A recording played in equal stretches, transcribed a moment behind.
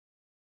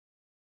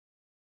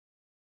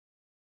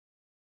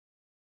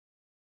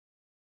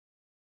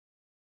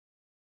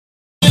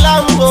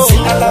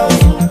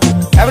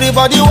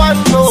Everybody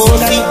want to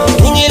see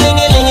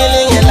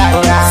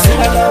lingy-lingy-lingy-lingy-langa.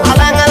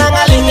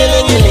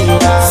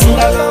 Alanga-langa-lingy-lingy-linga.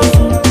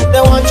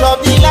 They want your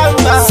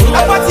bilanga.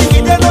 A party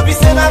with them no be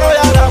say na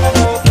royal.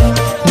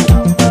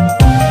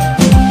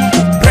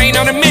 Rain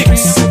on the mix.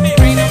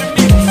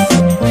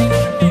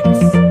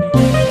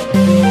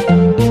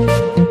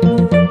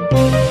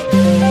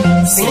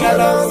 Sing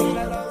along.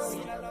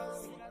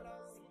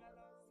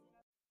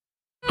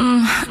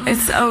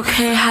 It's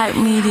okay, Hype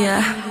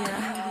Media.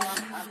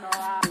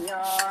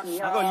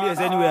 I can't lose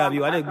anywhere, I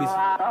like this.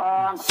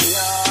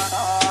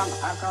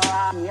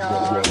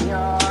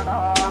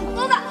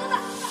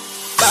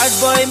 Bad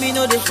boy, me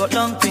know this for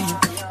long thing.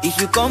 If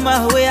you come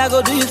my way, I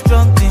go do you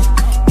strong thing.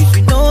 If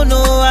you don't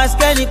know, ask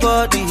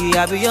anybody.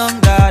 I be young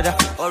dada,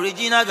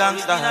 original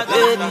gangster,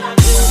 baby.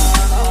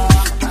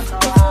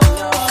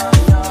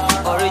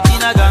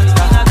 Original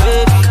gangster,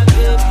 baby.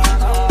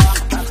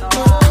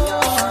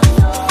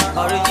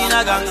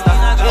 Original gangster.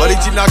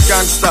 Original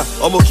gangster,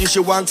 I'm a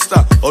kishi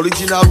wankster.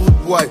 Original root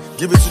boy,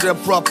 give it to them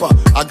proper.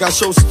 I got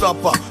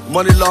showstopper,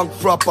 money long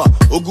proper.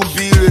 Ogu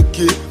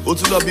bireke,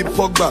 Otula be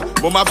Pogba.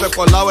 Mama fe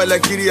lawe le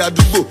kiri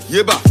adubo,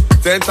 yeba.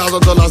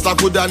 $10,000 I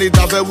put down it,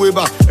 I feel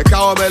weber. A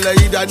cow mele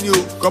ida new,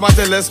 come out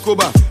and let's go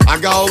back. I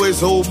got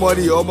always hold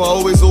money, I'm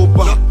always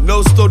open.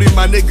 No story,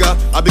 my nigga.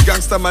 I be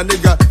gangster, my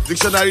nigga.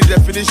 Dictionary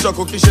definition,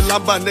 Kokishin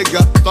Lamba,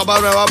 nigga. Toba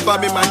Rewa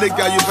me, my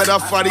nigga. You better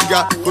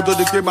fadiga. Go to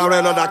the game, I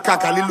ran on that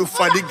kaka, little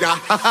fadiga.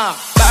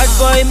 Bad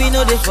boy, me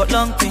know this for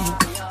long thing.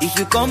 If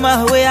you come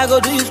my way, I go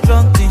do you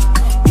strong thing.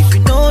 If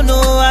you don't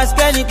know, ask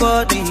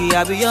anybody.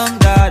 I be young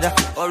dada,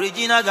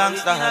 original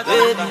gangster,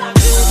 baby.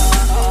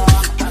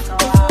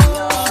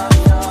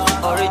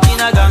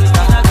 Original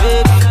gangster,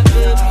 baby.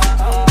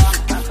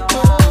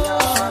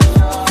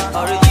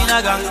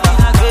 Original gangster,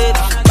 baby.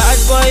 Bad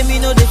boy, me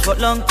know this for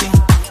long thing.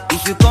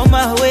 If you come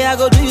my way, I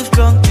go do you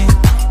strong thing.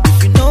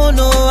 If you don't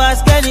know,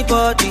 ask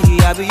anybody.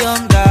 I be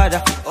young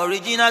dada,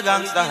 original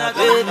gangster,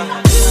 baby.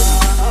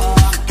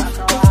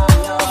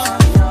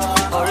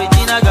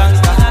 Original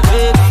gangster,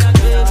 baby.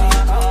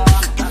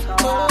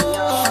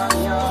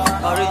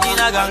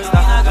 Original gangster.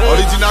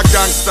 Original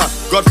gangster,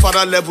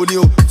 Godfather level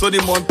new, Tony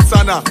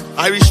Montana,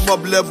 Irish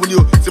mob level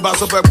new. Tiba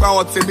so pe pa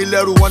won temi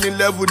leru one in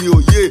level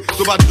new. Yeah,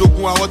 to ba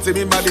dogun I want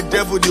temi man the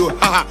devil new.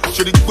 Haha,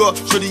 show the go,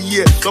 show the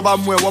year. To ba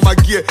mu e won ma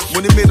gear.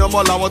 Money me no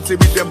more I want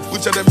temi them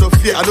butcher them no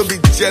fear. I don't be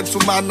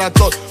gentleman at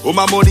all. Oh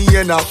my money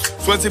here now.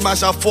 20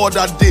 mash for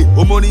that day.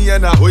 Oh money here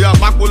now. Oh yeah,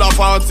 makola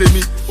fa won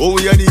temi. Oh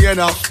yeah ni here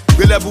now.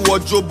 Belebu wo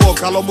jobo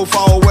kalo mo fa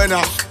o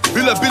wena.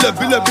 Bile,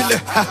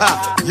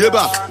 haha,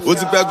 yeba. O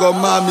ti pe go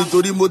ma mi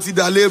tori mo ti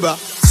da leba.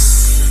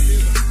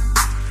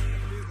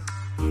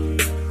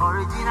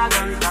 Original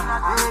gangster,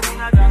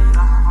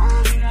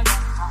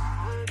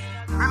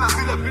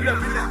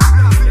 Bile.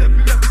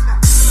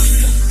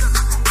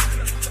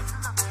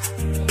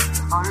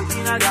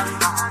 original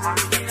gangster.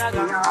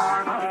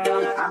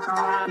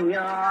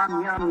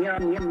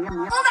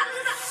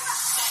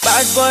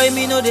 Bad boy,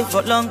 me know they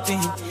for long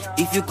thing.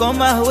 If you come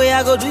my way,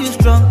 I go do you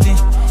strong thing.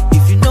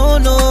 If you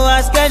don't know,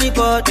 ask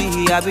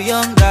anybody. I be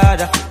young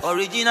dada,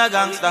 original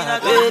gangster,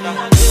 baby.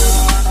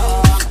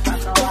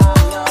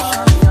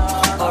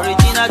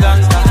 Original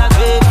gangster,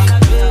 baby.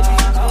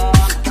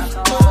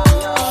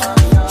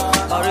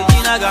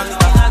 Original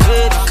gangster,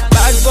 baby.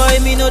 Bad boy,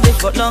 me know they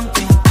for long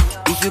thing.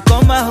 If you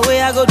come my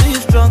way, I go do you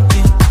strong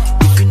thing.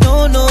 If you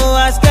don't know,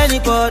 ask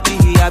anybody.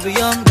 I be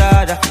young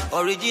dada,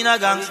 original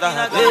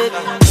gangster, baby.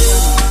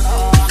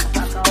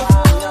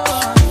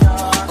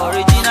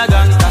 Original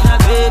gangster,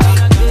 baby.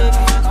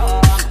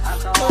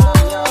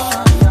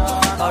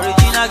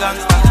 Original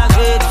gangster,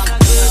 baby.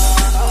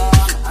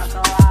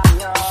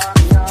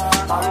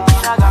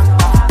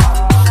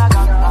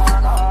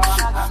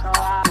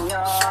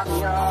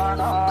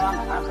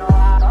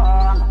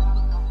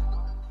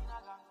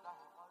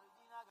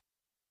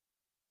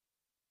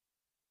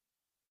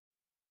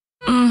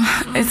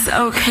 It's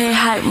okay,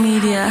 Hype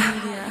Media.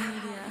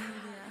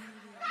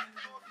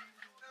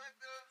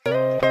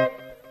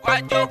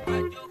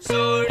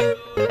 Sorry,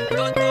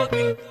 don't talk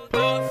me,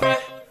 go fry.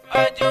 I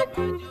joke,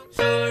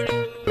 sorry,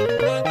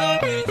 don't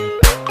talk me.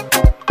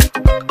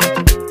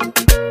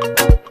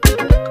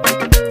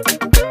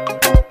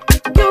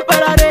 You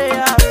better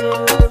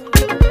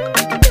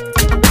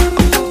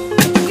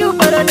you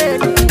better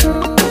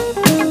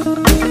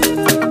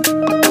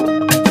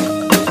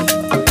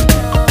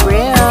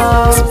real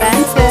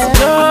expensive.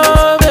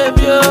 oh,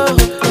 baby, oh.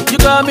 You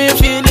got me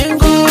feeling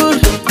good.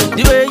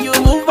 The way you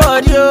move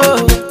body, oh.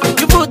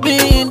 You put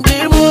me in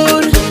the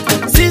mood.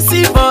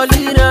 Sissy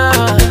Paulina,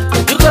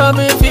 you got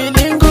me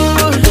feeling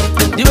good.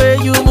 The way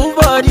you move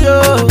body,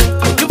 oh.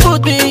 You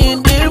put me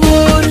in the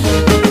mood.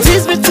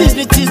 Tease me,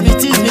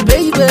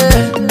 baby.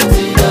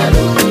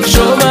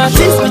 Show my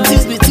tease me,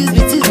 baby.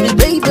 Tease me,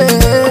 baby.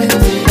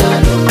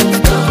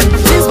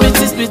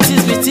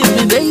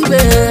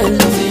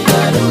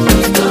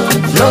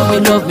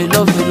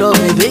 Love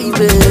me,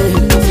 baby.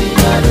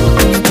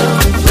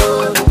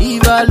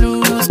 If I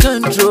lose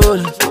control,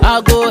 I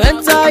go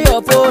enter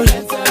your pole.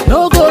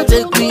 No go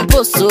take me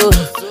post, so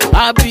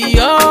I be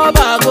your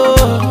bago.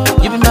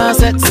 You be my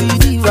sexy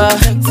diva,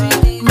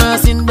 my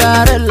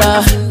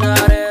Cinderella,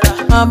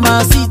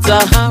 Mamacita.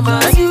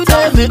 And you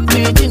dey make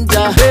me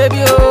ginger,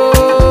 baby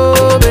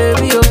oh,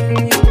 baby oh,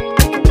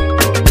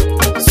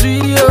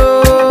 sweetie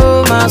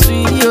oh, my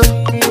sweetie oh,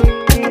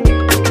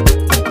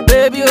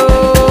 baby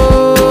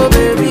oh,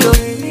 baby oh,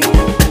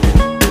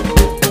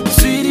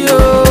 sweetie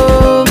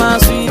oh, my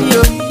sweetie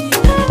oh.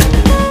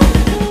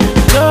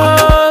 Yo,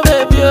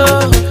 baby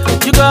oh,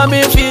 you got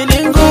me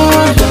feeling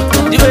good.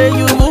 The way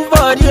you move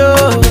body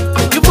oh,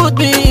 you put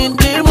me in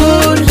the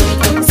mood.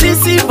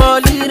 Sissy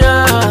Paulina,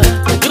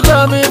 you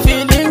got me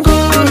feeling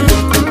good.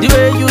 The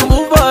way you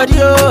move body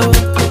oh,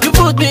 you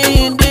put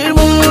me in the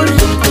mood.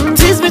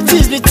 Tease me,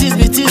 tease me, tease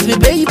me, tease me,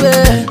 baby.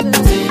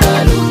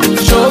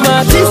 Show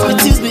my tease me,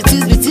 tease me,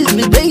 tease me, tease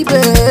me,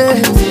 baby.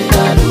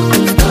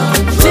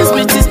 Tease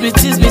me, tease me,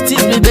 tease me,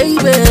 tease me,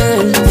 baby.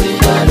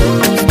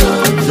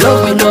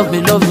 Love me, love me,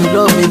 love me,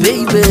 love me,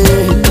 baby.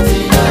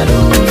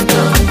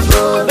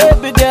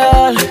 Baby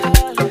girl,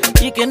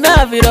 you can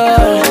have it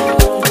all.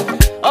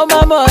 All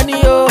my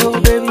money, oh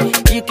baby,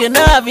 you can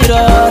have it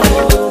all.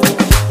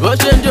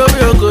 Ocean Joe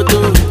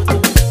Yokoto,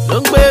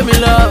 don't pay me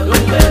love.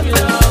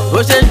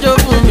 Ocean Joe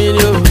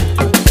Fumino,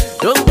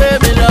 don't pay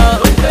me love.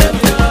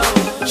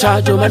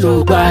 Shajo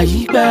Maloba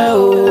Iba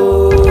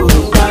oh,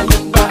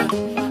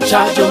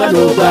 Shajo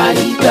Maloba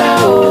Iba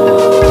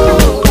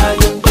oh,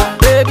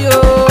 baby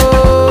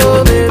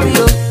oh, baby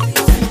oh,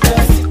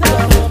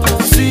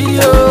 sweetie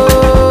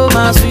oh,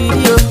 my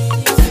sweetie oh.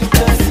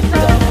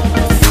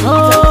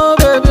 Oh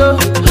baby oh,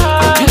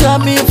 you got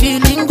me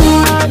feeling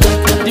good.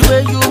 The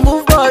way you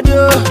move body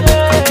oh,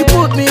 you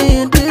put me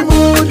in the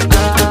mood.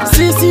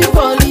 Sissy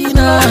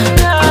Paulina,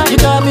 you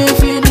got me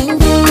feeling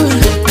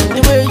good.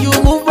 The way you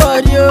move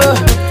body oh,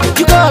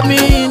 you got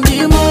me in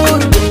the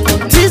mood.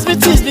 Tease me,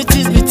 tease me,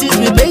 tease me, tease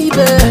me,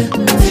 baby.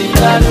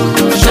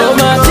 Show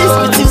my tease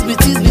me, tease me,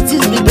 tease me,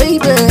 tease me,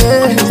 baby.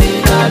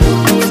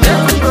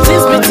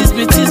 Tease me, tease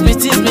me, tease me,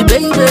 tease me,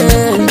 baby.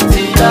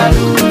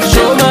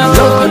 Show my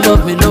love me,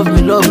 love me, love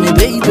me, love me,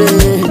 baby.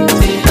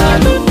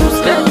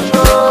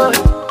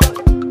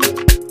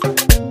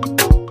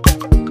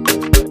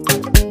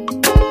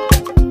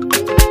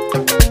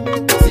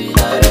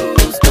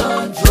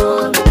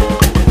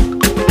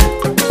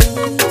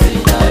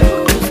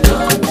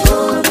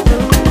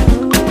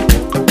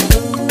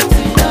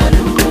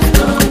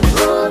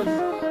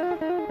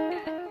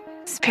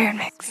 Spirit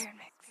Mix.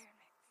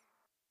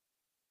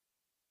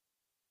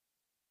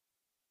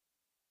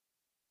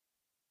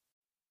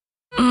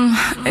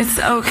 It's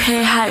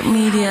okay, hype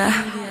media.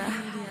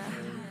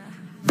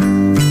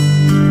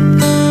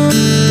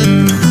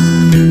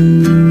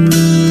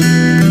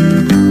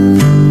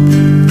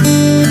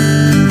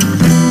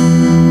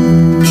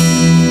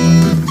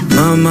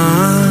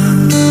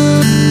 Mama,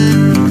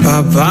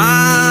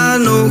 Papa,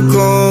 no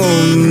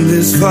come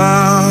this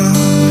far.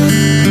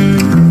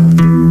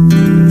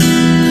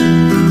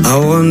 I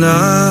wonder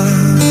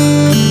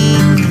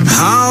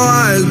how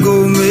I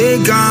go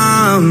make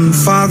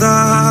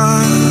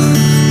father.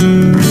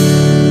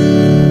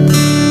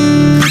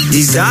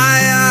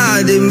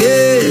 Desire they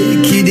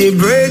make it, they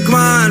break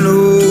man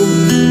oh.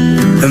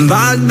 And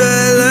bad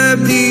belly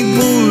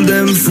people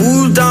them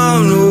fool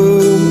down oh.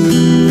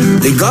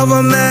 The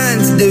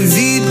government they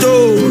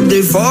veto,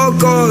 they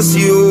focus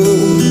you.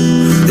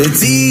 The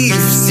thief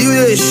still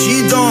they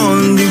shit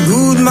on the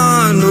good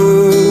man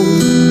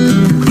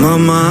oh.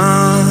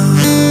 Mama,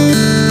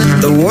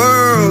 the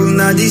world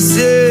not the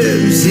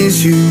same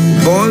since you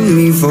born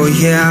me for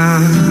here.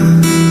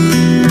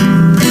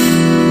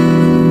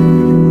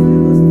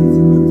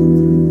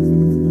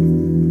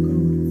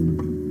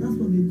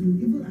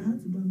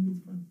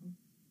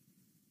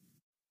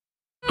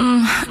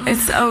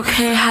 It's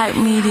okay, hype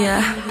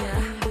media.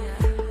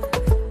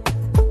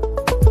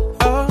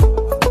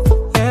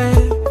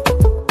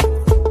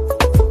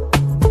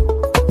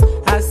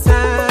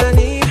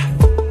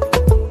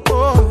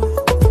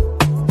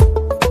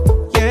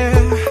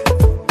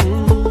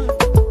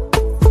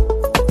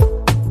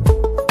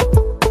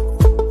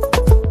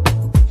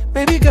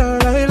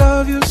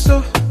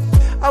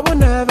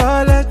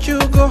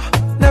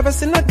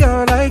 Seen a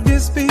girl like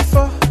this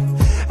before.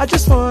 I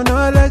just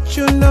wanna let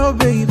you know,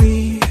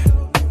 baby,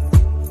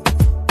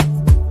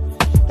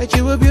 that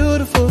you were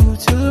beautiful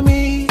to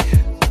me.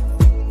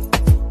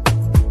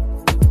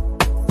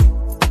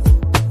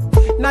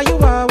 Now you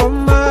are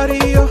one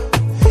Mario,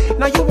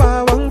 now you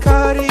are one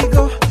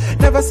Carigo.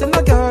 Never seen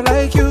a girl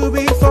like you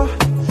before.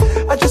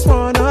 I just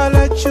wanna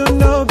let you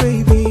know,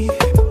 baby,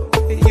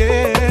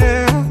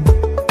 yeah,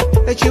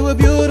 that you were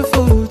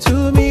beautiful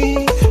to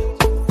me.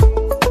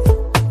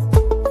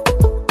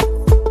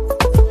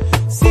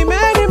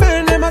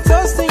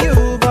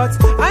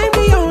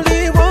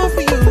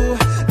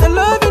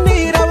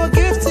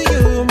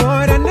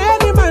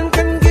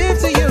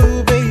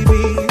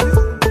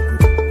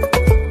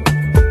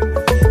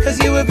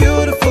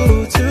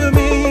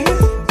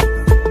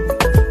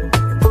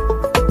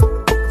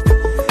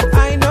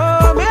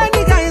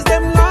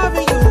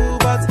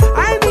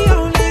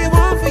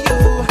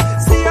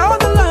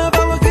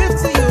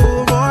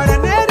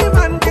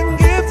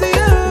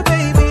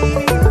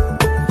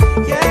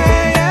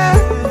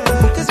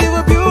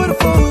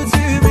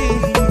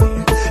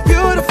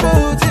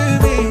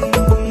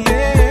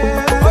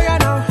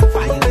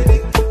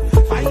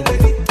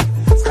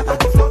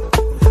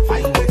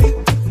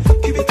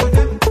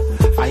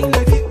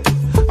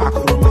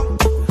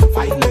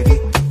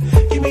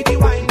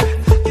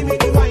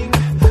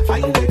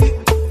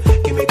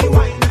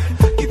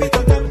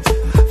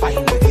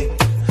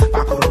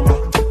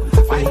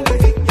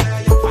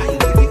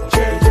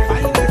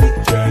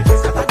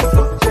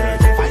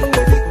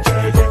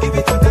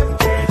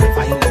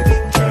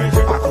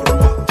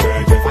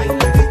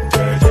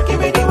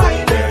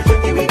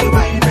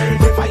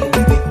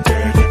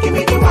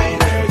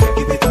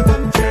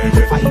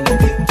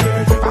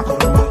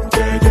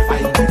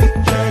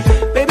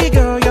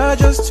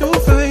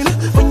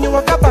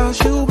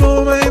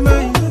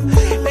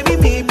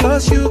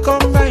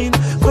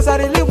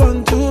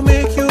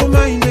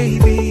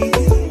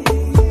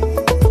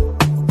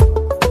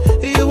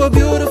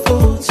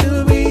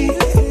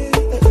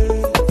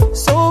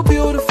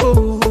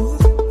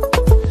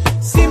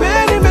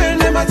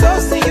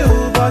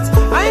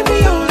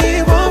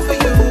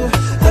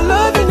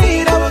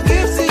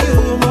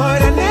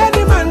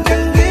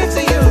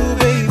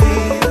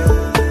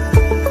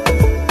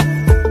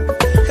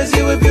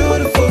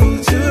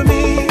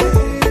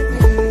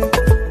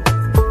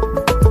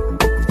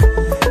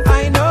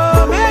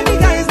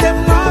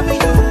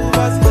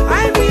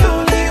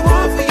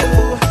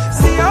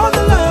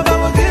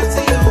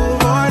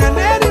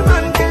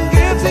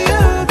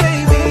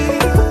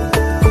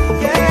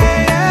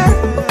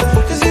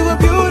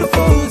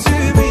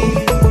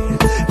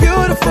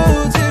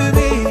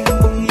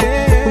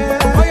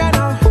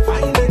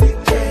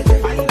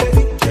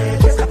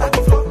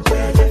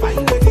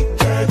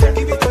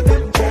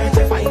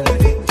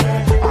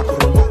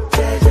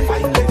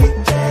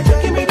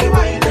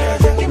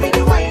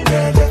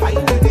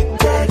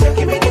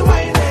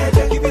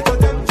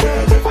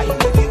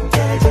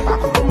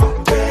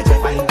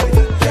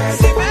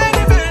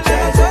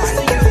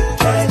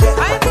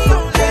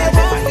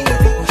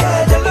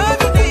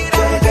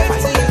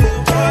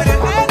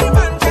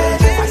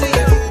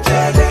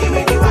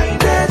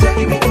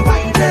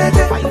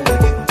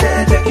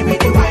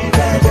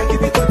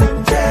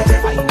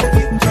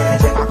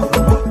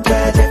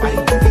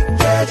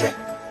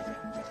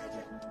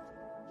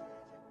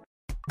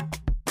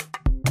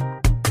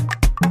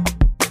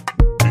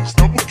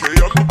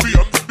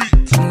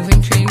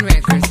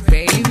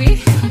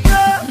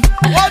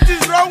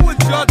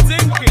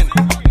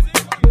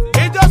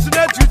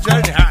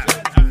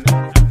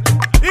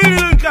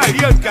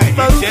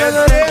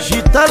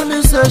 She tell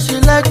me say she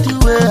like the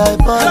way I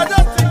bought.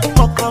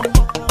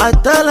 I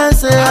tell her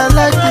say I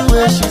like the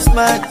way she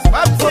smile.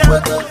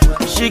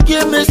 She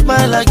give me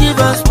smile, I give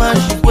her smile.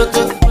 She wake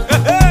up.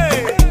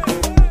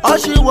 All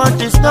she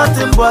want is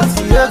nothing but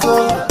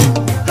Diego.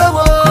 Come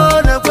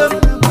on,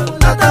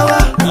 Natawa.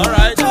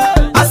 Alright.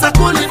 As I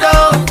cool it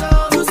down,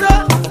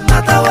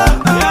 Natawa.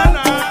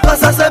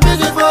 Cause I say big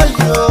for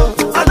you.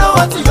 I know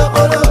what you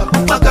follow.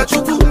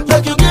 Makachuku,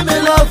 make you give me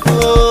love.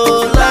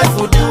 Oh, life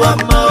would do one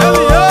more.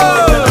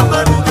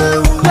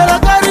 Then I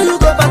carry you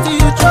go party,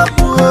 you chop.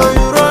 Oh,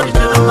 you run.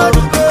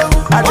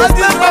 I just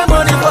spend my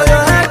money for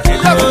your head.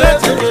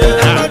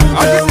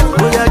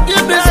 Oh, yeah,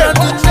 give me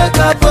something, take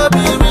up for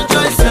me,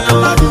 rejoicing.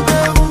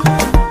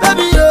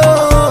 Baby,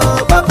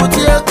 oh, Papa,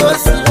 dear, go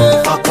see me.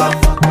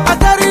 I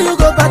carry you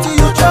go party,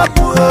 you chop.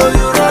 Oh,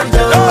 you run.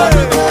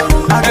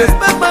 I just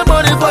spend my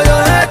money for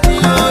your head,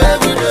 oh,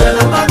 every day.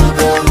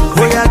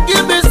 Oh, yeah,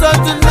 give me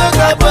something, take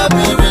up for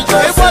me,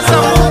 rejoicing.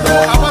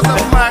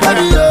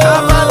 Baby, oh,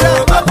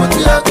 Papa,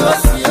 dear, go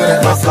see me.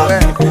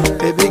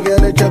 Baby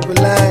girl, it's up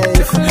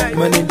life.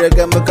 Money that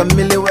got make a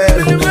million well.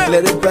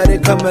 Let it party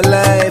come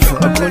alive.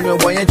 Upon your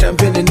boy and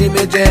champion in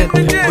image.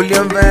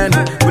 William Van.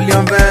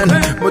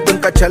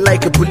 Mutun catch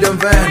like a William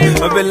Van.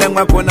 Obelang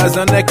Mapona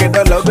Zoneke,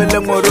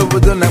 Obelang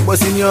Morobudun, and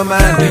was in your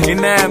man.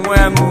 In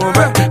Amwam,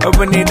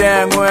 open it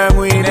down where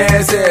we in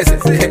SS.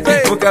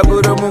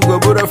 Mukaburo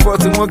Mugabura for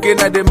to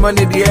Mukin at the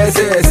money, the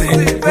SS.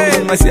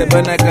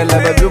 Masiabana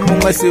Calaba,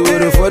 Mumasi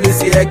for the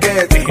Sia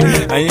Cat.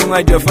 And you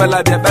might just fall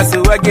at the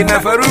Basu again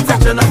for room.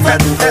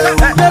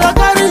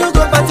 Carry you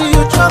go party,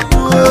 you chop,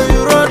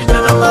 you run.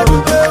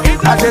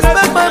 I just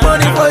spend my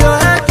money for your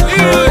head.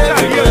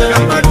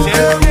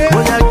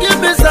 When you give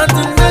me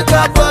something, make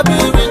up for me,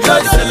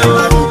 rejoicing.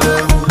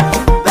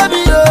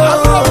 Baby,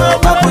 oh,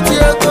 I put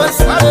your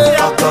ghost.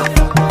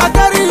 I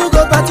carry you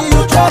go party,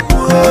 you chop, you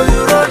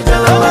run.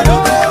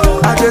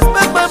 I just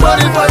spend my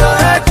money for your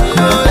head.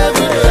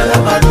 Every day.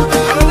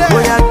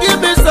 When you give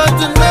me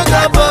something, make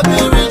up for me,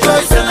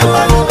 rejoicing.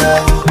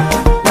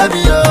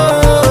 Baby,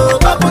 oh,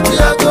 I put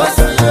your ghost.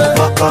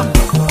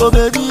 Oh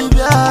baby,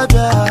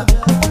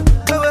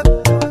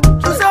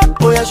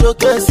 oh yeah,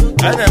 showcase.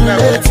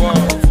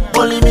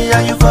 Only me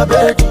and you for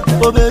bed.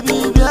 Oh baby,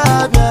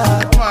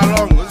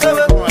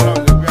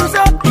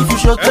 if you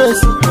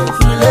showcase,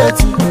 relate.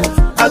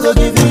 I go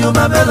give you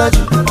my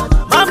melody.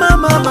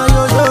 Mama,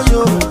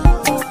 yo.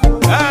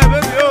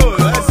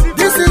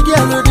 This is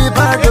girl with the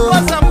bad.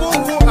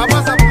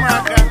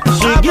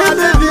 She give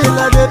me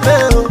villa de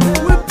pay.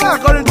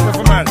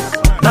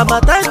 Now my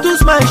time to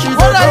smile, she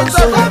don't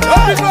say.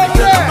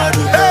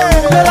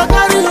 Better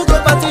carry you go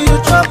party, you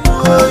chop,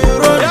 you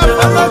run.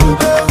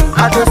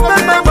 I just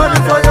spend my money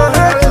for your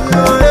head,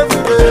 every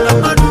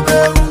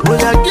day. When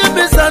you give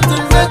me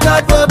something, make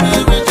up for me,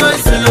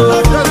 rejoicing.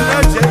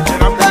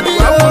 Baby,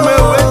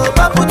 oh,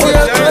 Papa,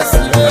 dear, go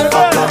see me.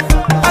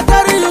 I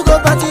carry you go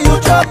party, you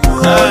chop, you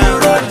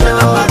run.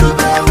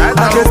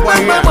 I just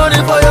spend my money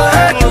for your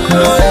head,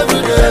 every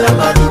day.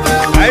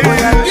 When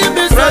you give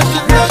me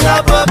something, make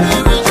up for me,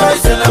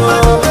 rejoicing.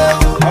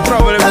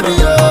 Baby,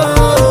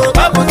 oh,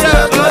 Papa,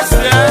 dear, go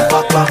see me.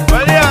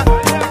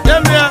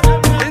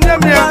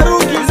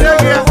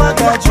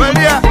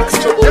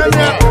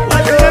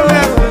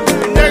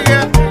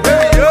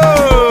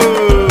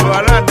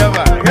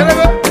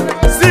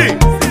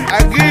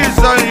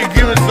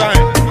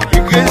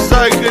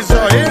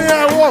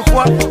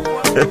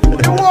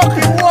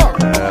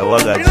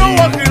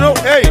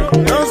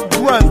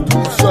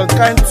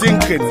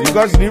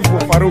 Because you need for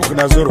Farouk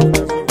Nazoro.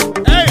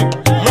 Hey,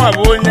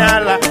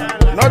 Moabonyala,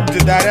 not the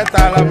direct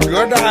Allah, the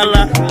other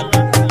Allah.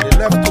 The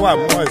left one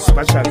more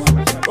special.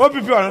 What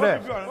people on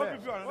there?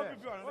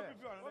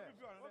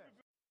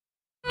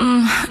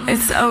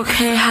 It's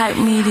okay, hype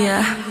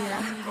media.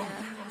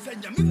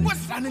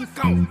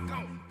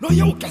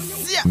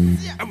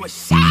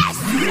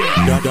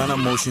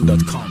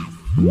 DanaMotion.com.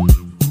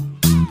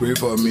 Pray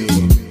for me,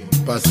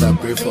 Pastor,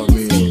 pray for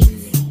me.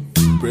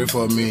 Pray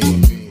for me,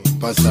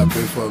 Pastor,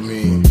 pray for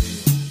me.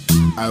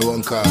 I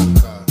want car,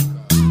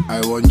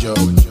 I want job,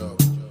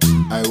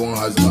 I want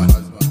husband,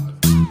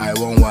 I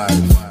want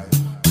wife.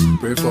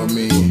 Pray for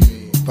me,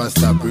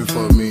 Pastor, pray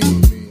for me.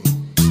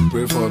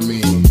 Pray for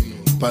me,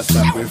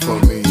 Pastor, pray for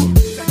me.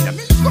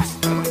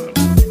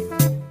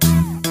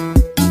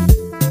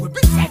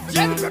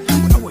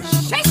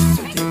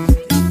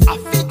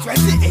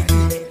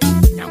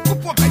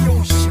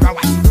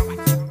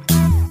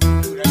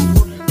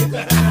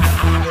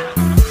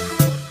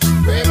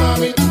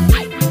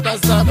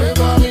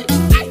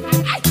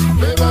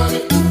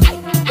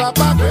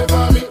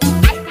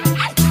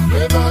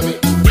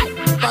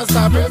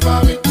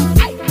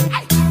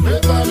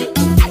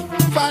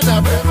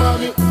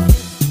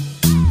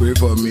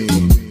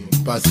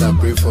 Pastor,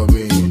 pray for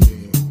me.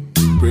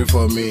 Pray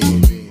for me.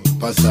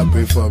 Pastor,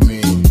 pray for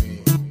me.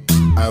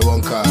 I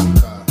want car.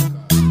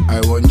 I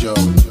want job.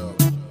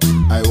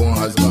 I want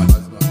husband.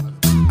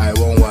 I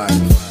want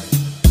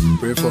wife.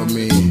 Pray for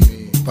me.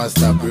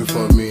 Pastor, pray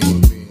for me.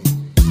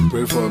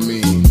 Pray for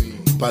me.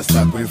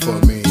 Pastor, pray for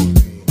me.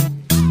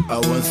 I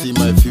want to see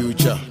my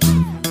future.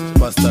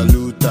 Pastor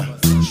Luther,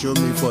 show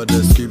me for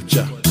the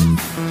scripture.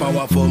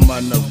 Powerful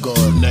man of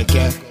God,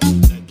 neke.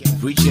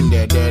 Reaching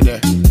there.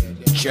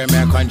 Share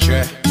my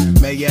country.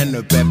 Me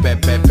no pepe.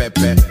 Pray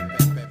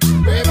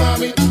for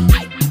me.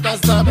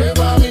 Pastor, pray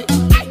for me.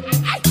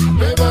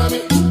 Pray for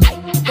me.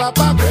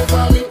 Papa, pray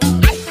for me.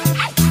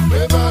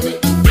 Pray for me.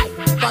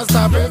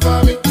 Pastor, pray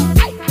for me.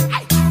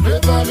 Pray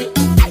for me.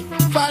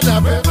 Father,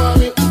 pray for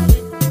me.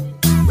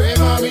 Pray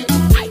for me.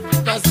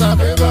 Pastor,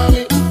 pray for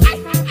me.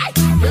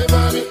 Pray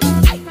for me.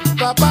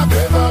 Papa,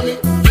 pray for me.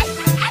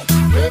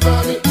 Pray for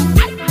me.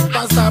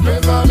 Pastor, pray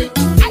for me.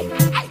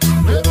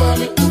 Pray for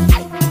me.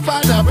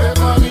 Father, pray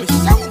for me.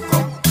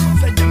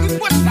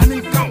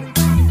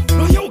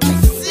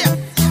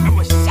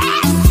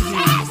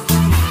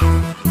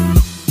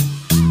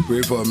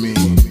 Pray for me,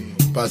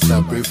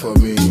 Pastor, pray for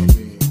me.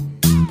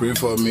 Pray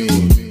for me,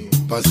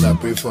 Pastor,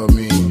 pray for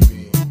me.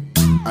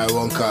 I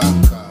want car,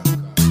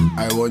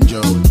 I want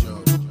job,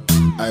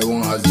 I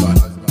want husband,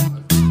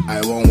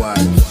 I want wife.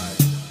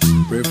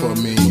 Pray for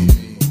me,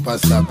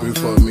 Pastor, pray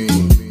for me.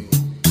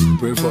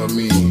 Pray for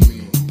me,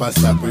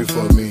 Pastor, pray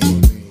for me.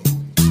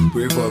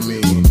 Pray for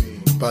me,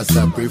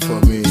 Pastor, pray for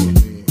me.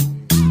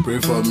 Pray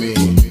for me,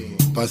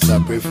 Pastor,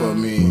 pray for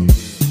me.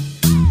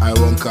 I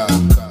want car,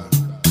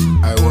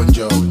 I want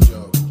job,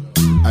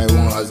 I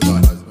want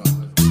husband,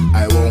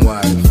 I want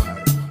wife.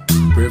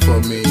 Pray for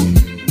me,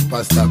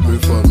 Pastor, pray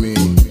for me.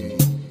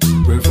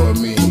 Pray for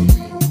me,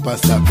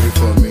 Pastor, pray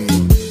for me.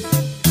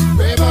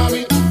 Pray for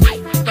me,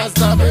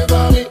 Pastor, pray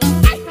for me.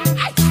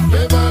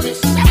 Pray for me,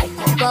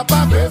 Papa,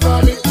 pray for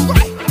me.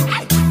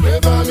 Pray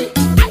for me,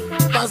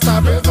 Pastor,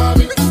 pray for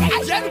me.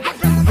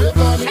 Pray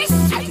for me,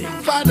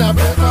 Father,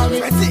 pray for me.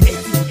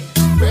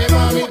 Pray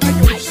for me,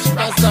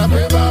 Pastor,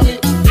 pray for me.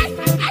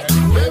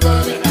 Pray for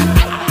me,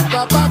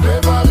 Papa, pray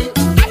for me.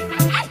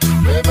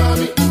 Pray for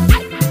me,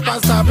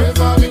 Pastor, pray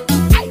for me.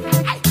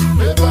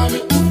 Pray for me,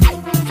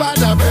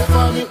 Father, pray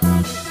for me.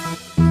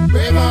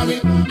 Pray for me,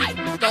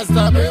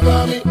 Pastor, pray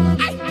for me.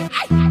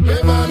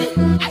 Pray for me,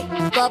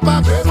 Papa,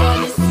 pray for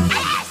me.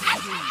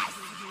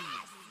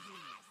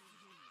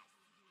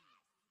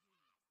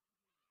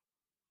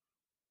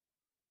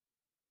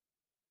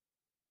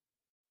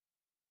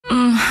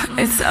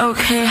 It's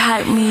okay,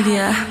 hype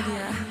media.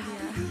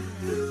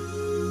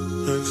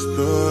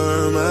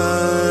 Explore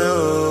my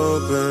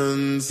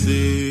open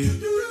sea.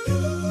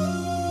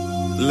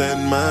 Let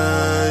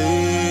my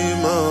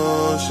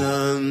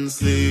emotions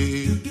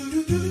sleep.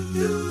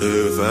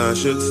 If I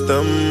should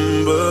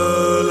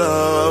stumble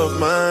off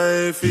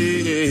my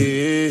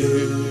feet,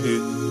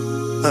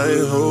 I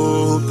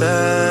hope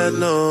that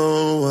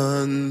no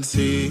one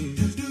sees.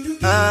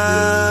 I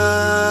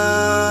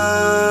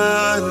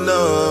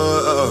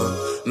know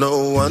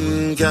no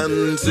one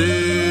can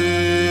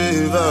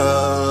save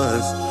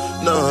us,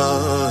 no.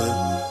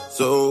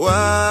 So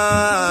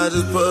I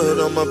just put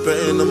all my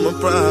pain and my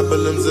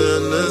problems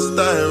in this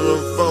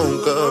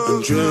styrofoam cup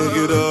and drink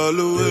it all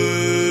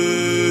away.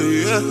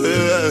 Yeah.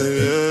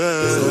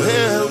 So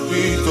here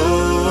we go,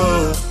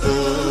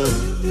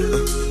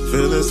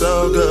 feeling so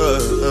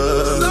good.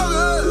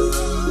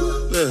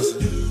 Listen,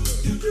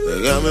 they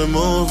got me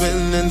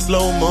moving in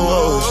slow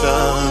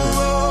motion.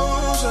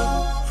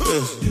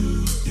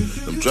 Listen,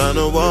 I'm trying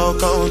to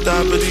walk on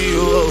top of the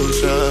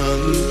ocean.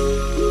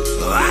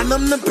 And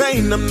I'm the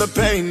pain, I'm the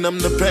pain, I'm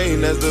the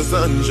pain as the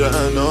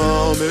sunshine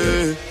on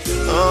me,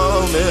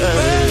 on me.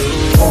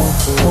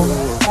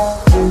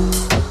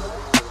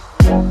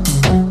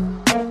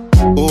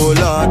 Oh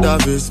Lord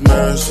of His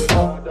mercy.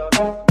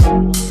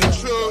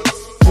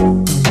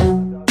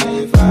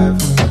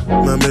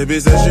 My baby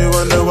says she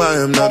wonder why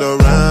I'm not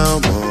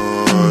around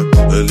more.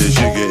 At least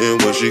she getting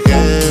what she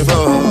came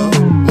for.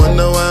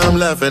 Wonder why I'm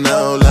laughing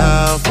out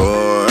loud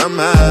for. I'm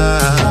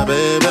high,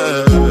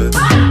 baby.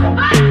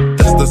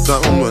 That's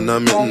something when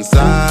I'm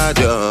inside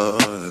you.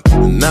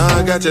 Now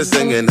I got you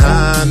singing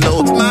high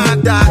notes. My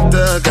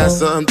doctor got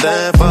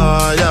something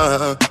for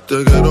you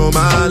to get on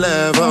my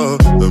level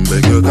and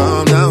make you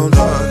calm down,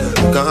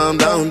 calm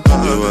down.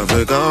 You have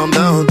to calm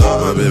down,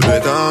 my baby,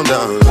 calm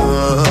down,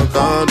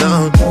 calm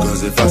down.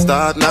 Cause if I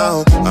start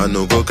now, I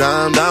know go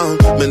calm down.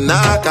 Me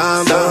not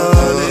calm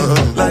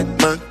down. Like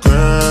my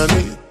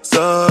granny,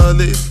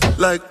 solid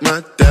like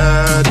my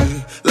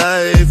daddy.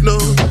 Life no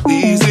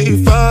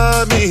easy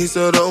for me,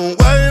 so don't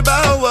worry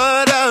about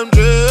what I'm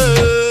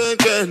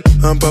drinking.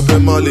 I'm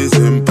popping mollies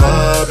in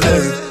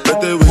public,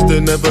 but they wish they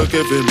never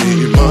giving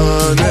me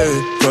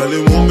money.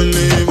 Probably won't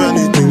believe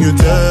anything you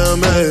tell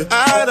me.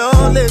 I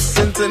don't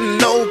listen to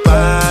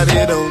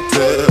nobody, don't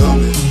tell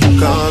me.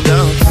 Calm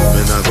down,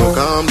 man, I go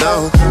calm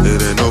down.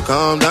 It ain't no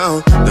calm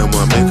down, then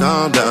want me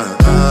calm down.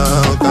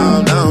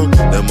 Calm down,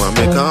 then want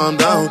me calm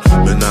down.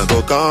 Man, I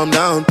go calm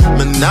down,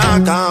 man,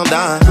 I calm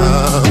down.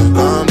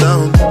 Calm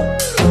down.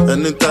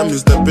 Anytime you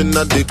step in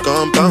at the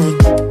compound,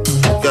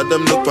 got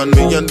them look on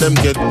me and them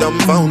get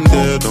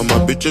dumbfounded. All my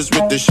bitches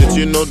with the shit,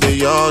 you know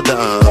they all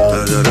down.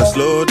 I gotta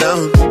slow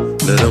down,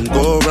 let them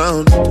go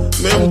round.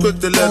 Me, I'm quick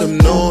to let them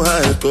know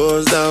how it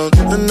goes down.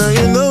 And now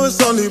you know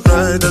it's only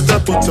that I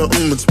put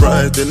something with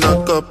Sprite in a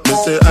cup. Me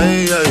say,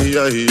 aye, aye,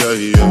 aye,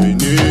 aye, aye,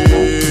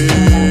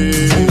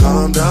 nee.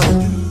 Calm down,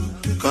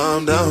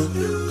 calm down,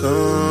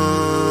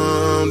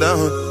 calm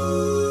down.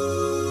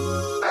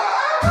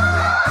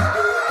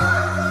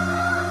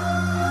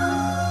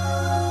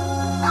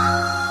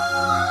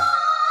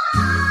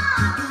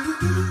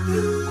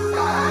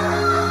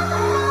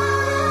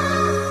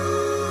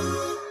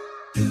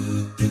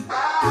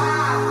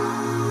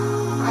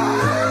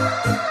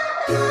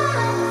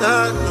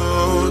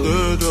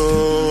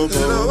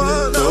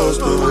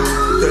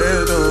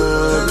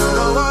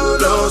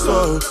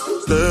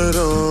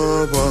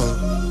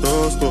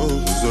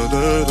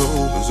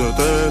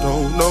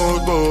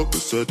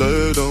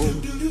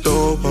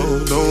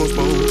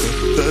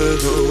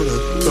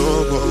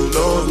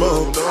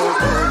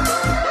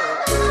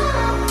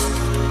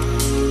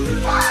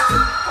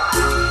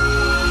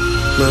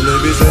 My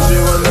baby says she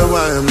wonder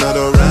why I'm not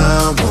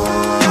around more.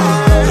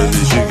 At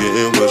least she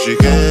getting what she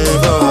came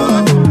for.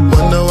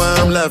 Wonder why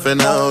I'm laughing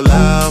out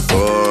loud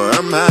for.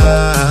 I'm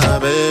high,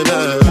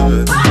 baby.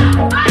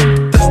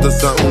 That's the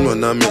something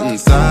when I'm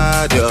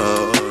inside you.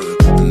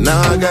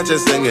 Now I got you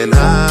singing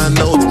high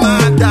notes.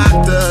 My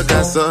doctor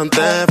got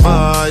something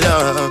for you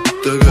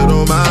to get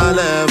on my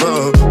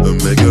level and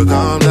make you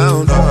calm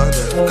down,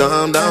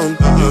 calm down.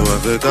 You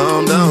have to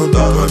calm down,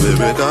 my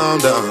baby, calm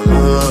down,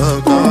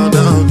 calm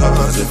down.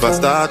 Cause if I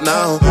start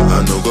now,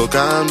 I know go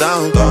calm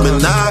down, me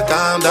not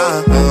calm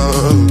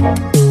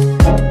down.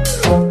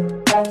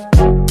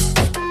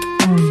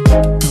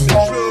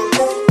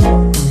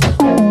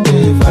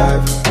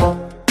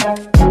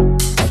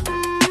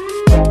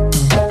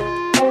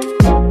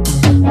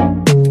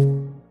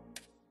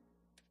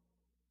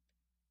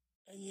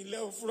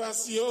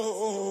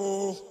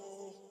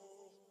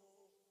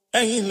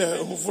 Ẹ̀yin lẹ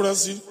ò fura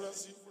sí.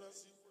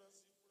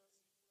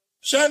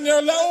 Ṣẹ́ni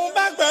Ọlọ́run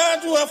bá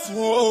gbàdúrà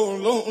fún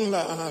Ọlọ́run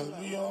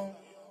làálùyọ.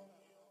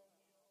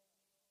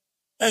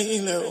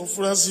 Ẹ̀yin lẹ ò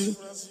fura sí.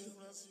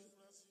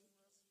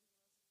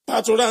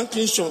 Pàtó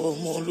ránkì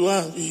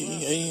ṣọmọlúwàbí,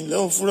 ẹ̀yin lẹ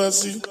ò fura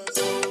sí.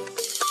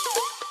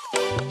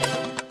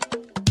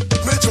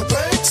 Metro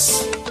Banks.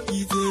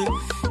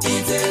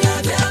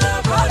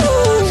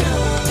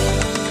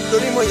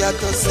 Lórí mo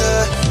yàtọ̀ sẹ́,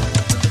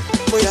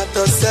 mo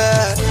yàtọ̀ sẹ́.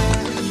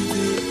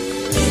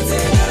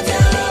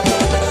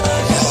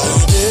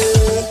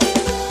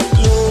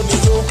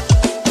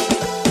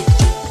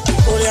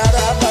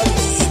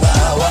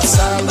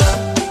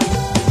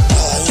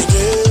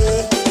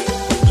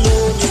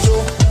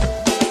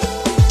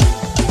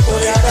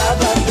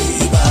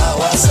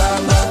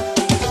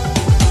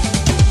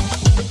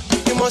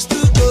 You must do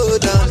go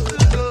down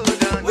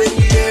when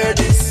you hear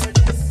this.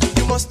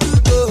 You must do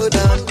go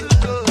down.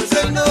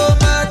 Say no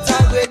matter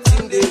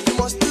waiting day. You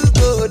must do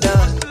go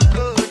down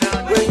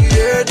when you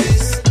hear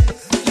this.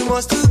 You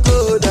must do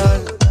go down.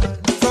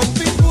 Some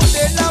people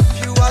they love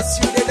you as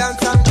you they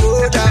dance and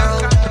go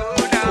down.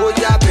 Oh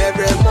yeah,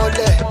 baby,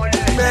 mole,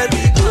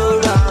 merry go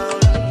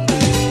round.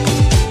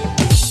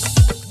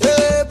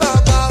 Hey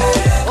Baba,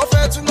 oh,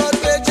 ofe tu no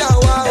de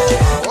jawa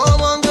oh, one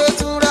man go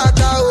to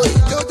rata oh,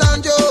 ijo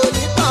tanjo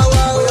ni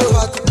power oh,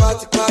 party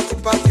party party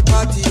party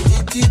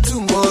party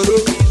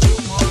tomorrow.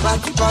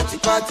 Party party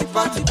party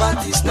party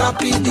party,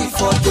 snapping the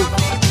photo.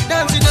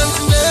 Dancing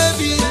dancing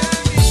baby,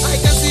 I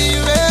can see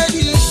you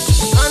ready.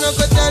 I no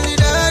go tell you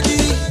daddy,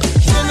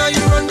 you know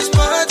you run this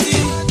party.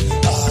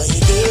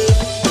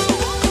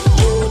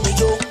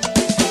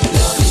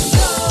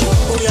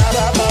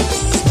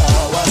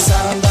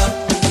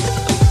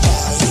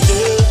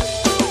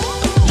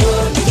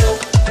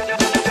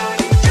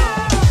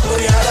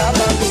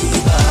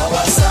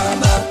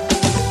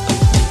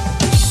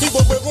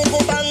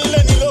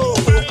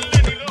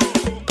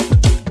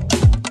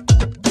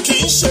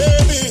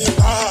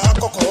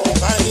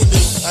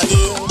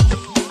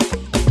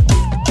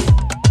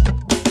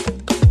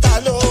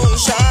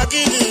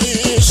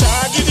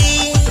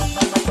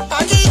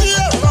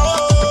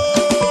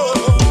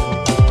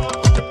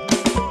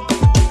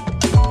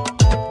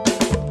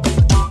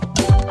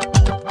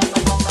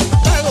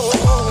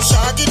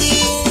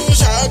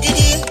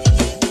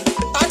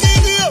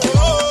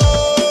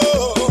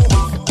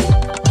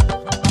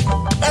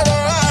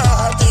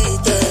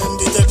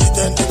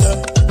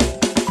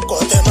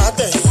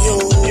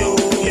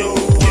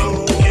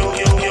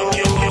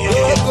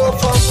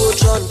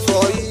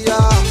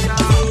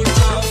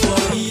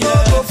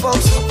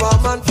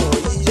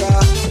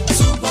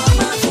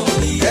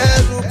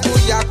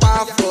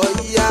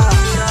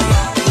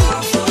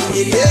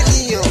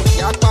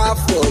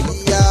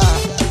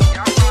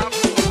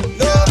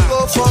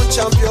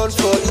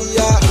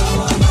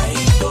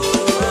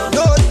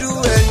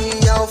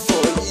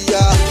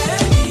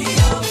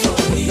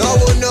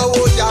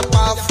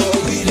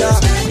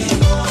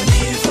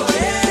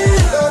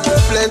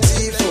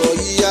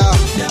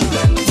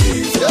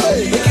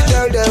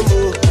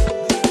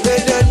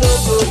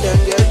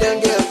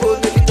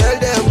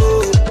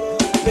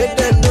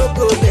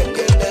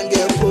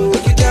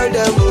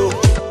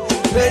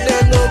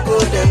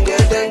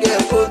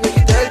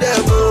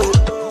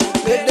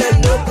 Make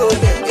them no go,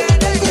 then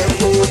get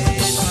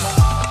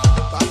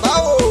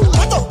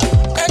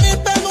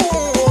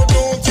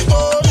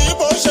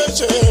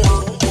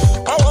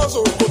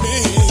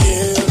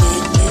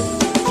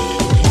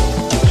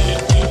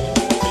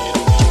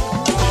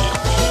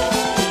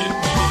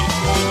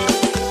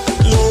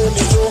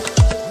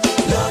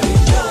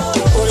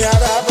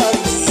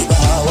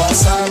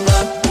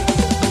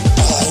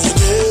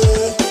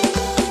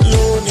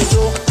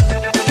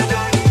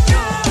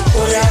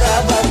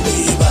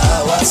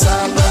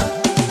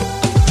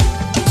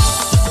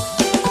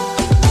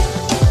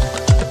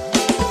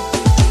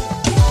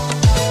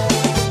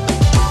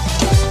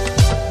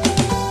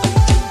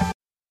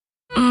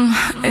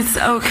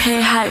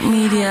okay, Hype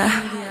Media.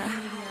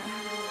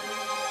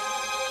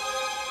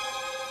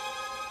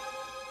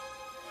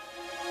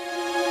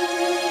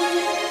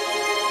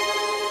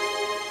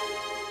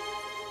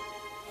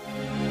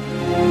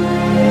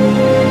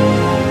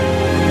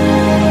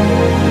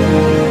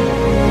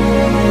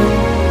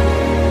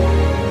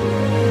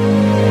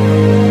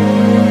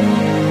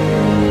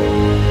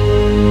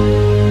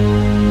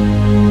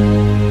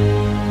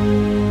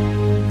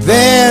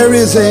 There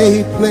is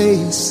a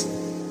place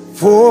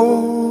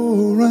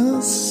for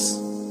us,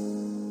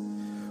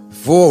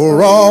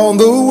 for all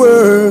the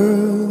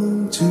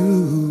world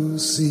to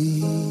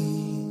see.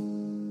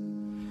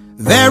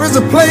 There is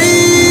a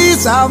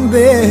place out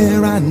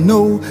there, I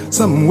know,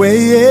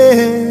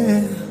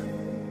 somewhere,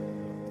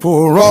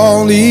 for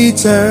all eternity.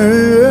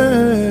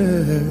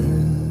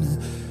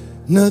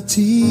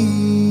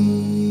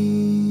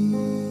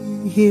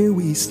 Here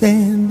we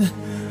stand,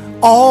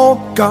 all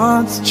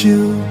God's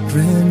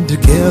children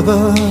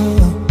together,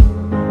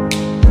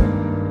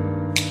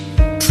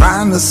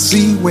 trying to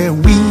see where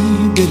we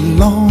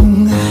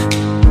belong,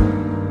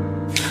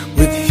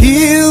 with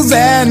hills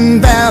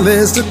and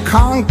valleys to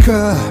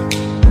conquer.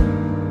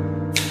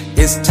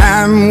 It's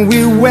time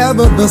we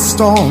weather the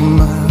storm.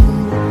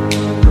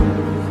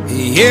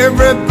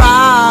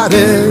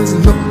 Everybody's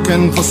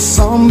looking for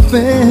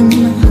something,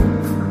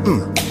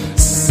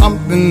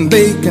 something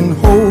they can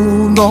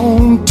hold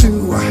on to.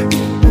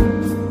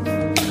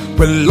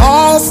 We're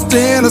lost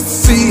in a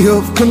sea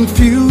of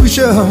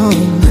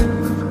confusion.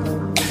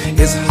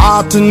 It's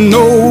hard to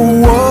know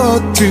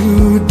what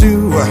to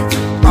do.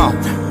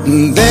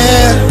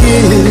 There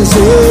is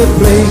a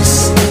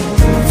place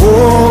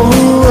for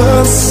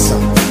us,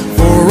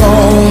 for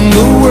all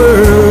the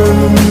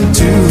world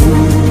to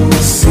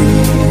see.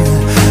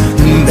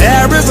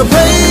 There is a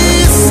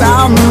place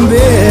out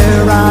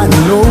there, I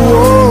know,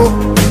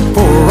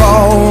 for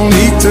all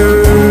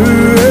eternity.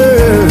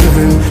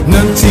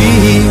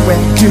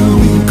 Where do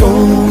we go?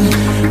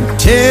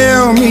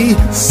 Tell me,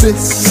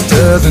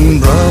 sisters and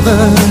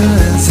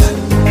brothers,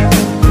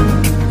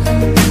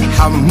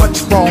 how much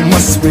more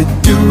must we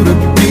do to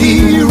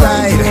be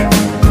right?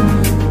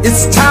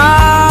 It's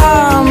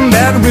time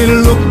that we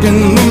look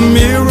in the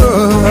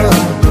mirror.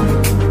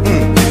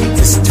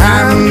 It's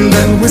time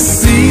that we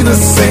see the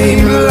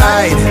same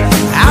light.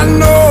 I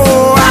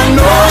know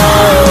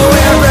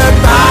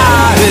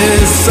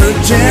everybody's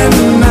searching.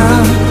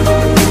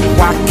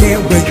 Why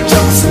can't we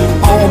just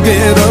all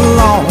get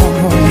along?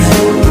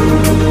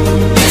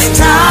 It's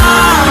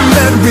time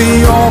that we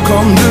all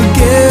come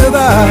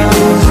together.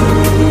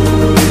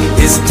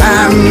 It's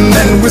time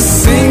that we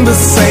sing the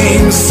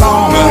same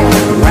song.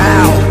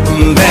 Wow,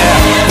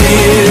 there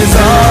is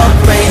a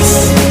place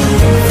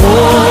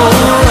for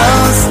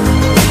us,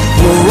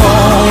 for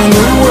all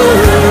the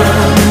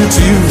world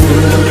to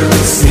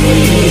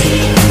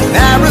see.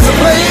 There is a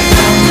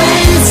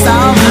place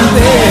out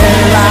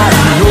there, I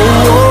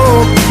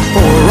know,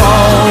 for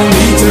all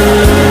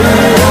eternity.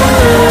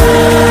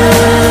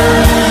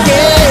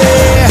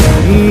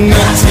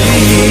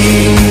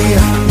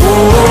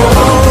 Oh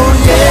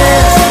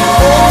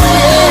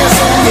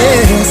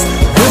yes,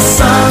 the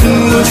sun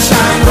will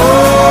shine. Oh,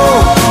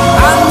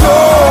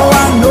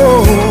 I know,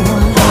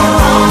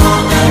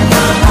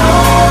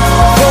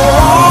 for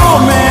all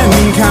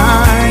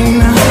mankind,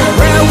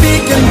 where we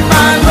can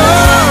find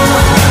love.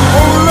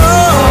 Oh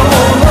love,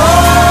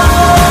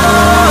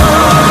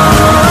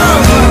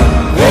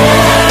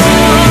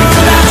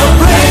 there's a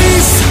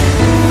place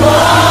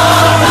for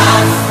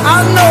us, I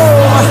know,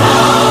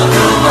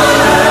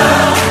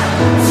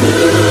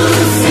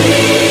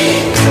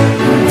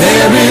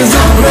 there is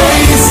a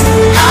place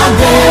out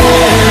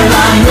there,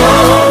 I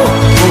know,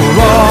 for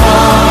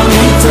all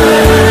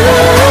eternity.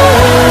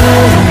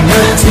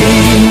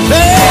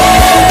 There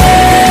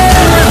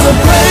is a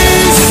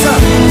place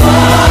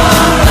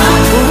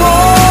for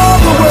all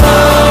the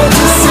world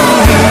to see.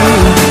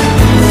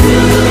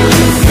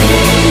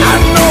 I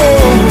know,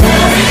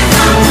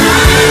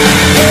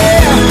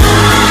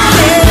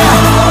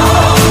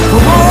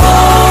 for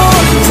all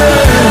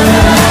eternity.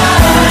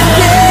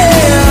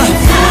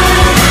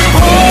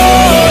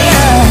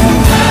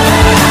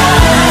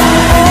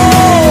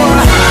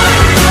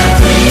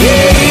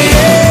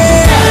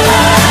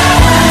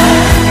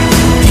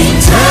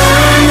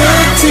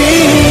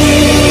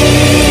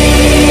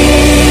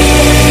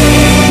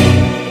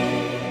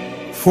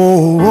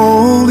 For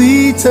all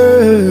eternity.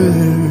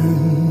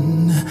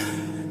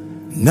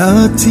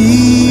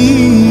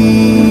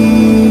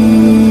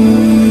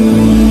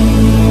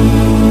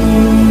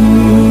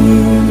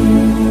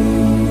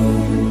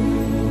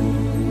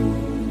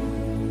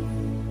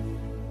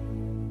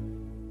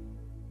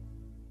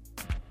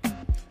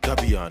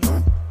 Dabiano,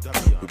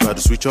 we got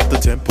to switch up the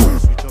tempo.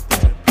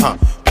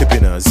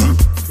 Keeping a Z,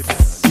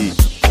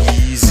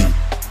 easy.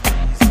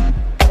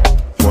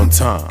 One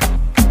time.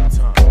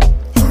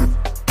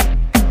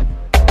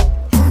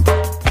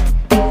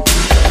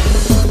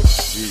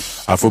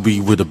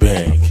 Afrobeat with a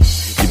bang.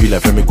 You be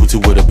like Femi Kuti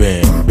with a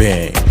bang,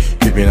 bang.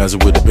 Pippin' as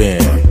with a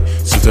bang.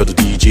 So tell the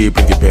DJ,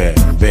 bring it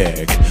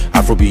back.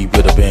 Afrobeat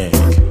with a bang.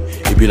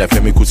 It be like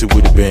Femi Kuti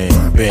with a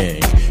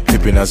bang.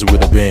 Pippin as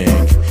with a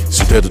bang.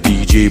 So tell the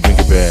DJ, bring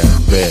it back.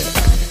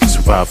 So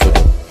vibe for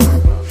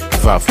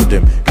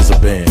them, it's a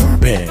bang.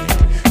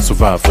 So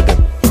vibe for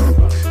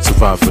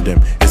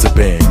them, it's a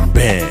bang.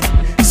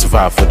 So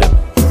vibe for them,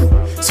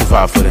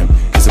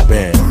 it's a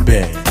bang.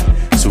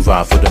 So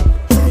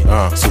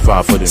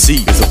vibe for them,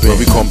 see, it's a bang. When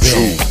we come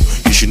true,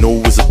 you should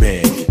know it's a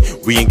bang.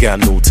 We ain't got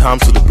no time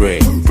to the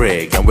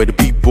brag. And where the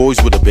big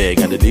boys with a bag,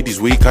 and the ladies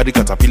we carry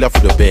caterpillar for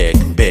the bag.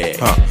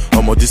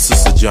 This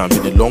is a jam.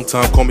 Been a long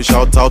time coming,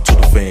 shout out to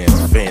the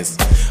fans.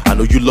 I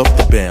know you love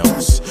the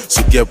bounce,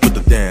 so get with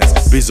the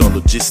dance. Based on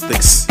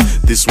logistics,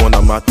 this one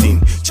I'm my team.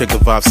 Check the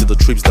vibes, see the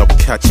trips that we're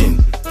catching.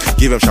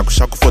 Give them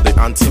shaku for the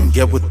anthem.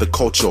 Get with the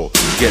culture,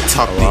 get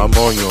tapping. I'm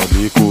on your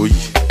lekoi,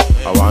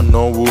 I want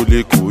no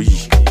lekoi,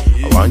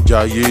 I want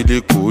jaye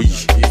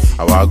lekoi,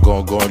 I want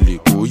gongon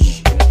lekoi.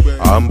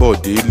 I'm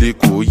body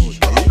lekoyi,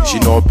 she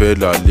no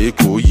bella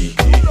lekoyi,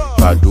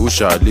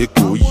 Badosha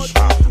lekoyi,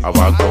 I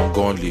want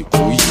gongon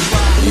lekoyi.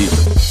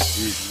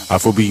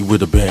 Afrobeat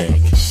with a bang,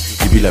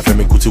 you be like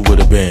Femi Kuti with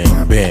a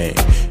bang.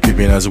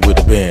 Pippin as with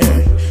a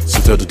bang, so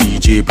tell the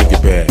DJ bring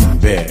it back.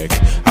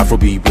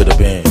 Afrobeat with a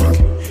bang,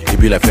 you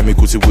be like Femi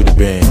Kuti with a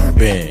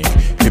bang.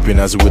 Pippin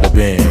as with a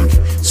bang,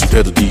 so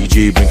tell the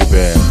DJ bring it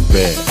back.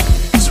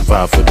 So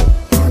vibe for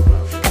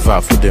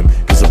them,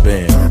 it's a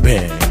bang.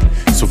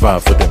 So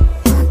vibe for them.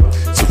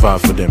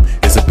 Survive for them,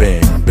 it's a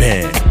bang.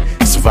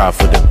 Survive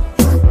for them,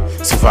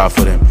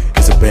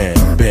 it's a bang.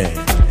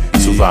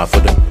 Survive for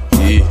them,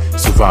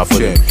 survive for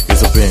them,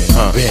 it's a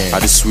bang. I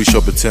just switch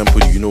up the tempo,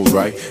 you know,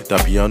 right?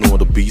 That piano on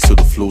the beat, so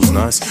the flow's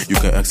nice. You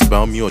can ask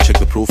about me or check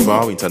the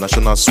profile.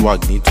 International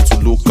swag, need to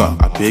local.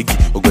 I beg you,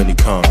 or when you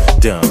calm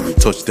down,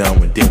 touchdown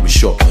when then we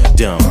shut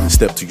down.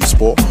 Step to your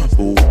spot,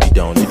 hold it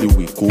down. Either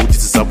we go,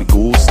 this is how it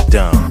goes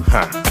down.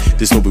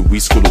 This no be we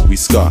school or we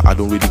scar. I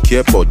don't really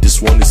care, but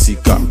this one is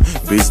Sika.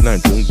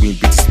 Baseline, don't win,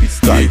 beat the speed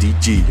sky.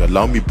 DJ,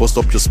 allow me bust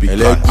up your speaker.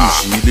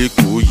 Legushi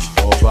lekoyi,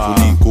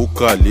 Fuli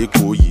Coca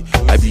lekoyi,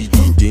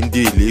 IBD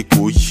Dende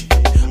lekoyi,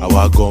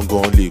 Awa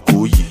gongon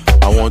lekoyi,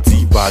 I want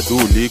Ibado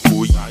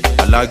lekoyi,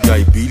 Alaga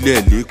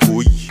Ibile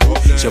lekoyi,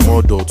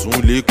 Shemo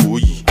Dotun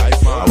lekoyi,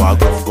 Awa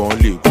gongon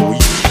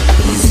lekoyi.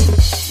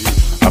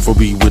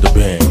 Afrobeat with a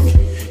bang,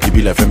 you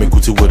be like Femi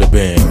Kuti with a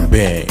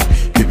bang.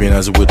 Pippin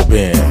as with a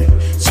bang,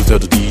 so tell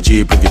the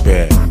DJ bring it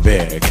back.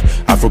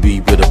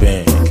 Afrobeat with a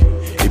bang,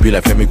 it be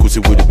like Femi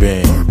Kuti with a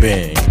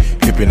bang.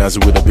 Pippin as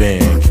with a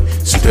bang,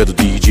 so tell the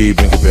DJ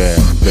bring it back.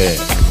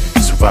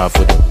 So vibe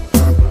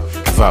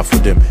for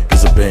them,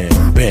 it's a bang.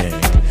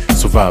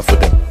 So vibe for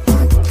them,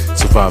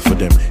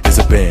 it's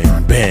a bang.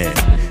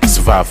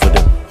 So vibe for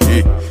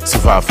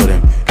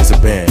them, it's a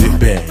bang.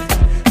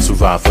 So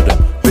vibe for them,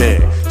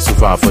 so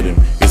vibe for them,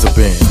 it's a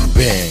bang.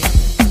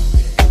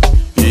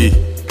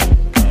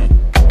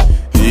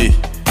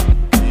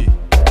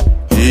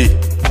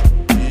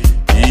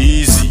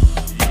 Easy.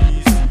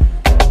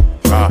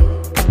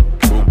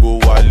 Gbogbo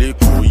wa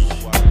lekoyi.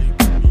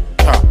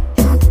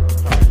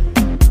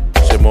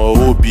 Shemo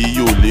Obi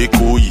yo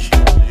lekoyi.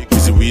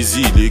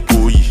 Wizzy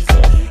lekoyi.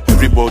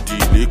 Everybody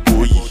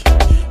lekoyi.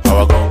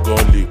 Our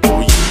gongon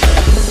lekoyi.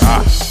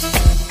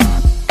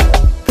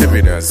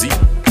 Pippin as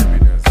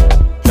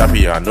that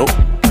piano.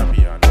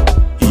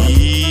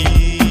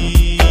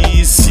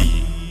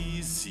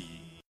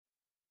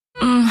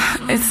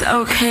 It's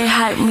okay,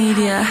 hype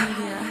media.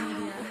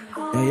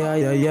 Yeah.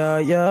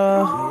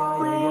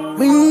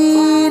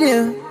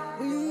 Reading,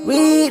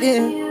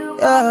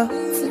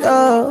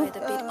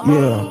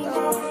 yeah.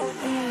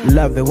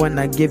 Love it when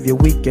I give you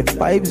wicked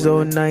vibes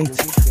all night.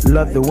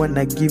 Love it when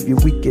I give you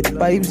wicked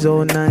vibes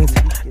all night.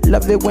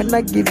 Love it when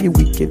I give you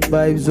wicked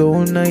vibes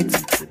all night.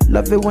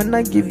 Love it when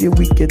I give you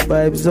wicked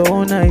vibes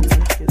all night.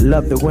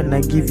 Love it when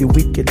I give you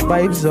wicked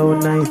vibes all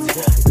night.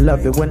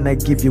 Love it when I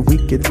give you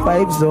wicked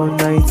vibes all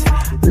night.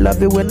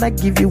 Love it when I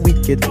give you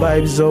wicked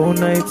vibes all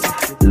night.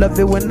 Love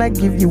it when I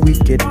give you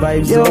wicked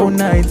vibes all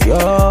night.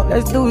 Yo,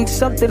 let's do it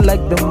something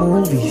like the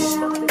movies.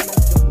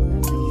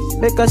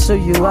 Make us show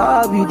you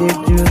how we they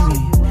do me.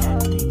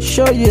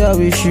 Show you how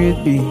we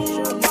should be.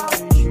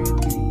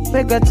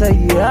 Make I tell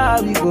you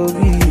how we go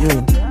be.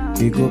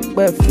 We go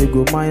Beth, we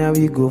go Maya,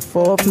 we go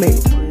foreplay.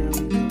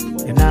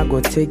 And I go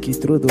take you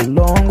through the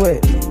long way.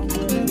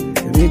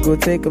 And we go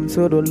take them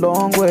to the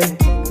long way.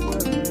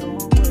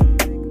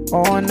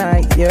 All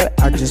night, yeah.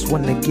 I just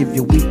wanna give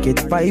you wicked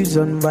vibes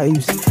on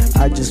vibes.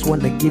 I just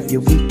wanna give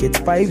you wicked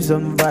vibes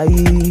on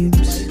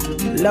vibes.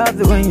 Love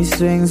it when you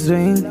swing.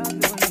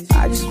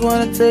 I just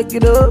wanna take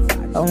it up.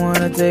 I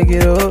wanna take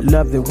it up.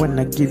 Love it when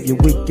I give you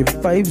wicked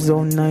vibes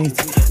all night.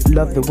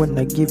 Love it when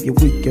I give you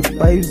wicked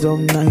vibes all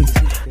night.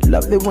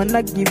 Love it when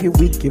I give you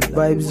wicked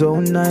vibes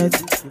all night.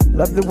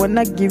 Love it when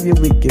I give you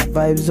wicked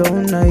vibes all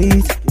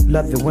night.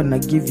 Love it when I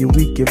give you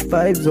wicked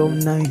vibes all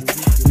night.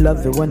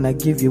 Love it when I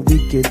give you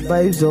wicked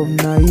vibes all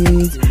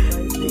night.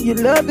 You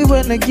love it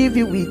when I give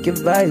you wicked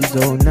vibes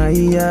all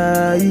night.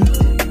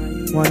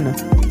 Wanna,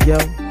 yo.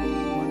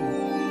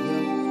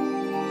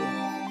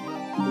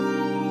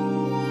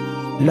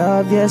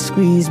 Love ya,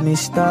 squeeze me,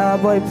 star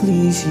boy,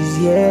 please. She's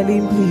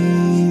yelling,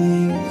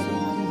 please.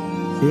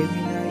 Baby,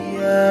 now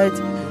yet.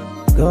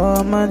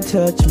 Come and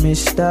touch me,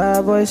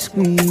 star boy,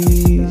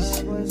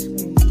 squeeze.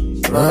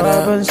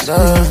 Rub and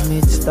squeeze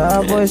me,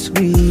 star boy,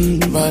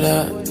 squeeze.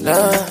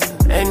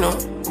 Ain't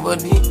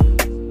nobody.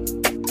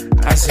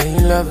 I say you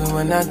love it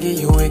when I give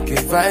you wicked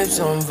vibes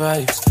on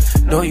vibes.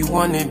 Know you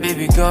want it,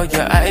 baby girl,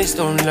 your eyes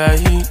don't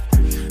lie.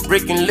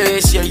 Breaking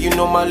legs, yeah, you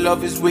know my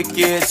love is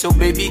wicked. So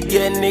baby,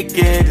 get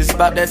naked, it's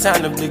about that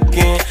time to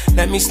begin.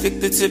 Let me stick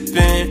the tip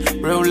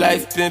in, real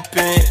life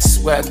pimpin'.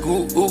 Swag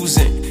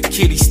oozing,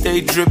 kitty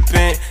stay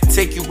drippin'.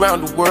 Take you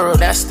round the world,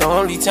 that's the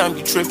only time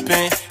you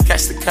trippin'.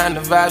 Catch the kind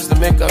of vibes to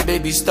make our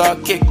baby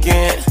start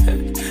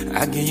kicking.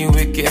 I give you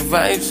wicked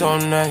vibes all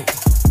night.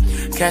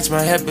 Catch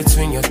my head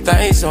between your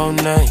thighs all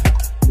night.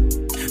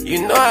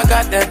 You know I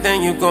got that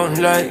thing you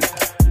gon' like.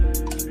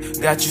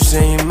 Got you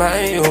saying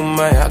my, oh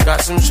my. I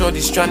got some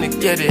shorties tryna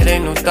get it,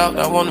 ain't no doubt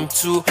I want them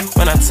to.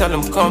 When I tell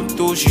them come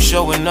through, she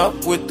showing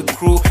up with the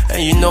crew.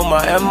 And you know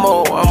my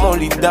MO, I'm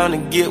only down to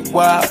get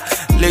wild.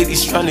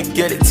 Ladies tryna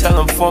get it, tell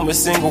them form a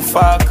single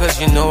file. Cause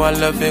you know I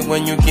love it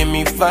when you give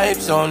me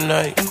vibes all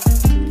night.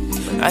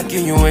 I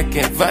give you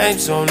wicked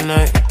vibes all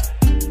night.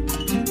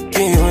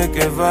 Give you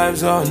wicked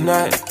vibes all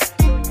night.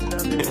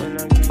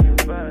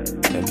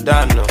 And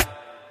I know.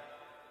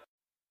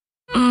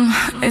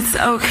 It's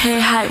okay,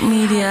 hype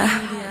media.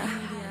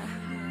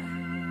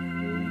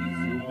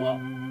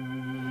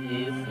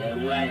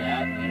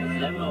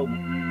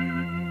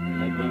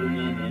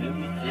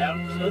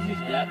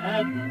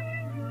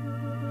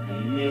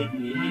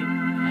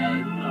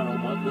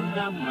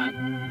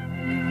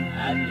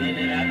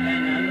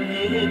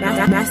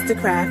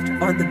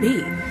 Mastercraft on the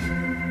beat.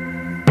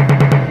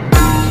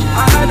 I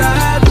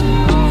had.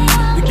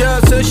 The girl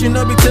said she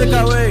no be take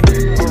away.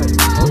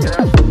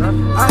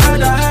 I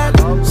had.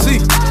 See,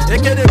 they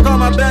can't call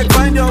my bag,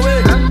 find your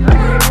way. I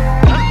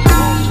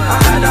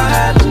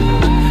had.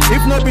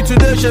 If not be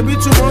today, she'll be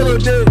tomorrow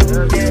day.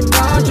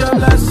 Count your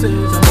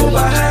blessings and move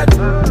ahead.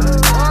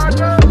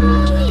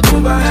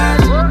 Move ahead.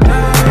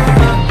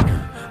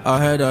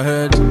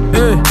 Ahead.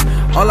 Hey,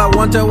 all I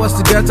wanted was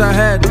to get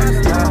ahead.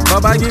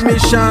 Baba give me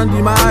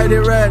shandy, my eye they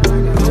red.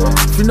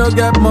 If you no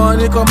get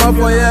money, come up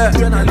for yeah.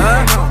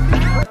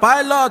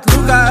 Pilot,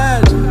 look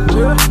ahead.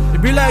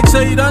 It be like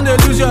say you don't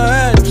lose your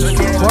head.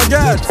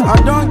 Forget,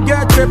 I don't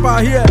get paper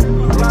here.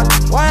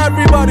 Why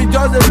everybody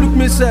just they look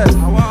me say?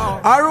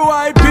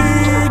 R.I.P.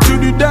 to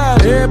the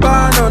dead. Hey,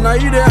 Bano, now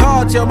you the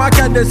hot, your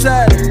market they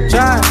said.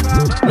 Child,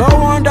 no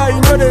wonder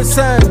you know they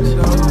said.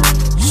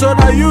 So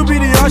now you be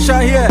the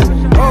usher here.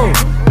 Oh,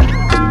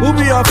 who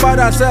be your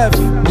father self?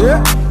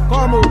 Yeah?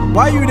 Come on,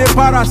 why you the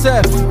para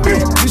self?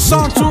 The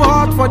sun too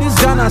hot for this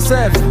Ghana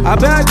self. I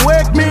beg,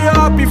 wake me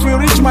up if you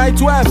reach my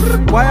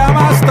 12. Why I'm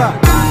master?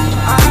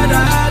 I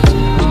had.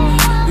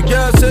 The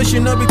girl says she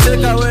no be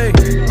take away.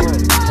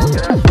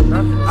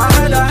 I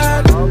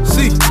had.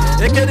 See,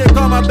 they can't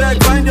call my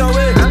bag, find your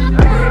way.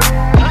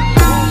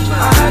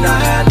 I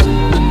had.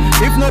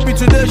 If not be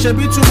today, she'll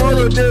be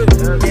tomorrow day.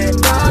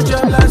 Count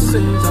your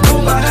blessings and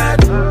move ahead.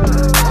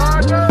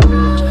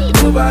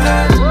 Move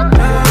ahead.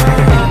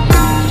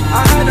 I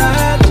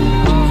had.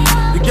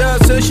 The girl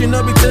says she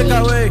no be take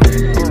away.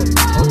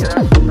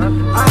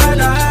 I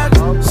had.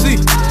 See,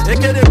 they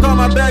can't call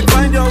my bag,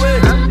 find your way.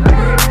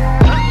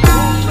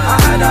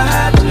 I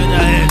had.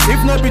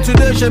 If not be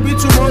today, she'll be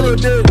tomorrow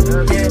day.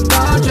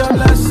 Count your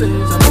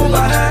blessings and move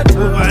ahead.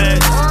 Move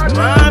ahead.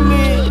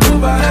 Mommy,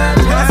 move ahead.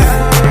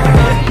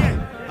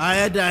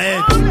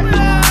 Ahead.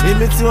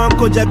 Emi ti wọn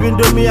kó jẹbi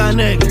ndomi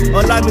anek.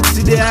 Ọlá mi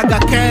ti dé aga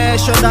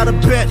cash under the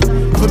bed.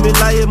 Fún mi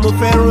láyé mo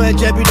fẹ́ rún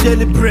ẹ̀jẹ̀ bí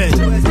daily bread.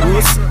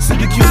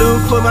 Sidiki ló ń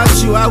kó máa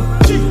ṣì wá.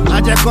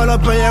 Ajẹ́kọ́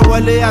lọ́bẹ̀ yẹn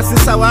wọlé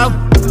àṣìṣà wá.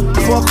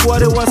 Fuck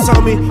what it was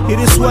on me, it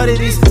is what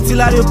it is.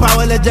 Till I do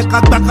power, let Jack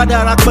back at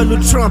that pẹ̀lú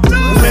Trump.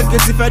 Make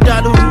it if I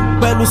dadu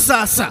pẹ̀lú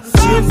Sasha.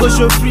 Ṣé n kò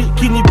ṣo free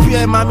kí ni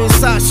PM mami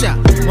Sasha?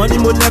 Wọ́n ní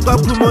mo lẹ́kọ̀ọ́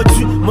kú mo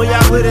jù, mo yà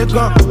wéré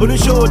gan.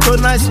 Oníṣòwò tó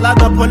nice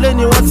ládọ̀ pọ̀lẹ́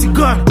ni wọ́n ti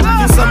gan.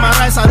 Kí n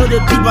summarize, I know they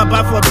do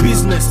baba for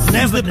business.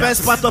 Never the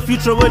best part of you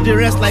throw away the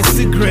rest like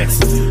cigarettes.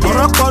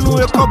 Ọ̀rọ̀ kan nu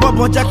ẹ̀kọ́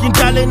bọ̀bọ̀ jẹ́ kí n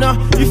dálé náà.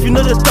 If you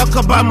know they talk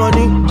about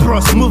money,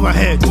 bros, move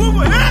ahead.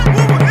 Move ahead.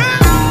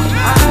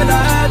 I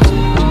had.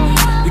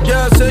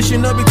 Girl say she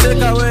no be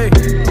take away.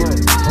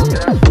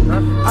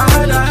 I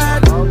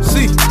had.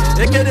 See,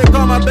 they can't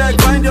call my bag,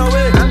 find your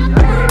way.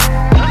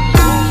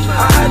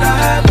 I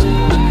had.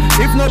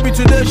 If not be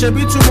today, she'll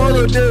be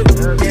tomorrow day.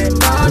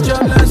 Count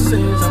your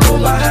blessings and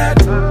move ahead.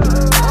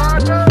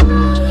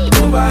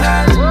 Move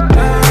ahead.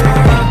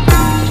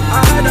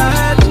 I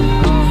had.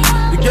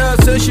 The girl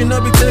say she no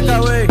be take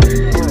away.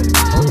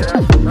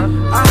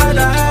 I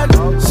had.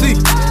 See,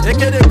 they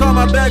can't call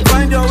my bag,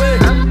 find your way.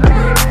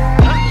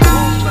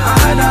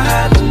 I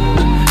had.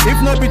 If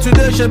not be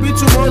today, she'll be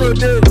tomorrow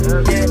day.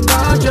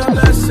 Count your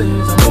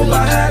blessings and move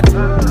ahead.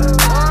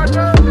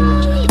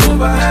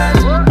 Move ahead.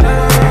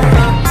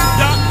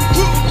 Yeah,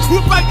 who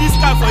packed this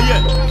car for you?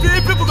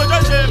 3 people go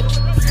just say.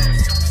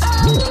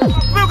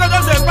 People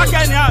just say back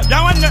in here.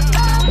 That one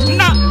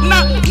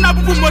na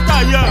bubu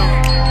motor here.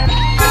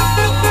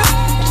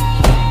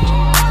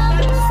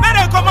 May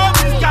they come out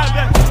this car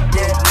there.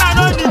 I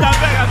don't need a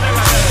bag.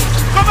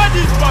 Cover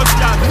this box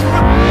here.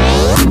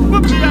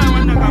 Put me here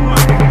when they come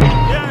out.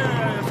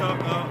 Yeah. So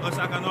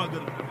Osaka no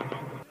good.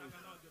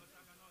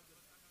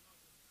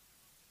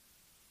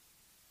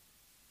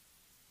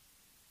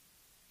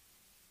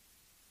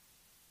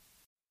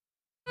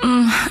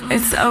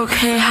 It's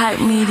okay,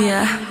 hype media.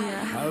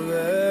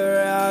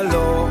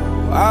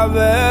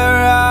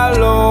 Abẹ́rẹ́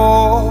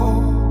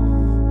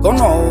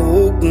kọ́nà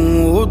ogun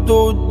ó tó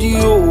dí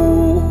o.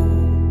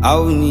 A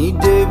ò ní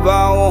dé bá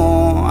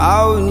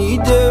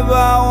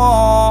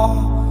wọn,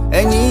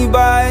 ẹni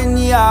bá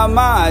ẹni a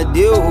máa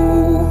dé o.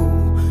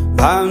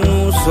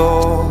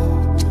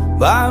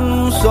 Bánú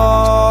sọ,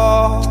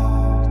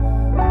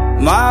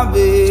 má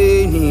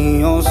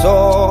bènìyàn sọ.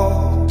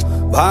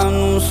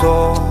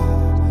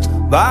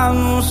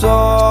 Bánú sọ,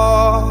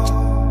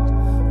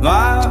 má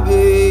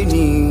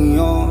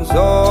bènìyàn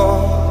sọ.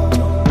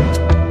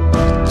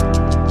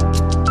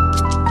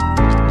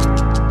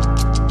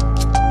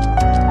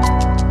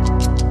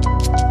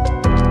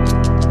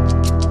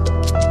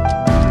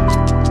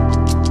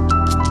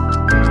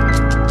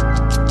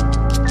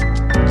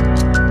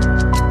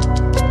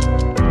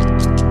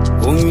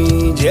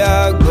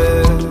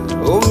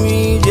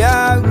 Omijé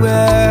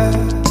àgbẹ̀,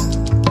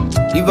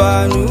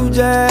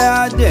 ìbànújẹ́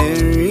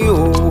adẹ̀rín o.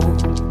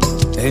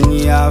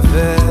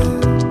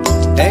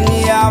 Ẹni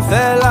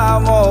afẹ́ la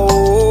mọ̀ o,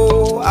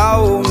 a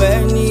ò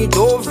mẹ́ni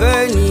tó fẹ́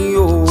ni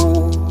o.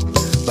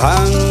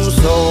 Bánú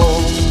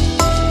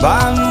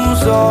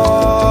sọ,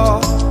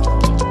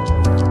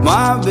 má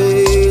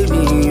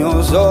bènìyàn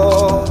sọ.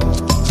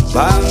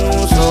 Bánú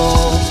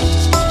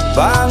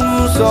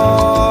sọ,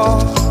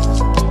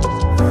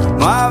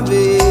 má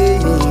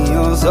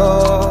bènìyàn sọ.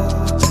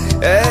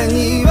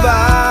 Ẹni bá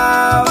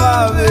má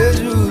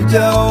bèjú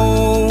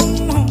jẹun,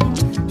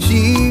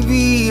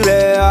 ṣíbí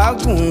rẹ̀ á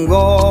gùn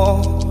gan.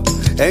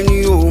 Ẹni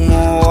ò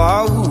mọ̀ wá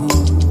hù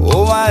ó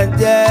máa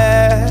jẹ́.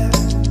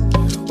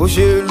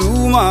 Òṣèlú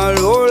máa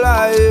ló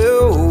láyé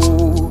o.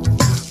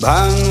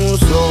 Bánú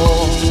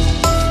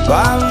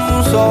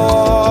sọ,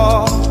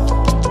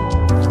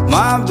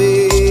 má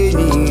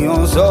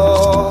bènìyàn sọ.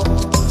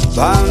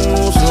 Bánú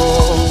sọ,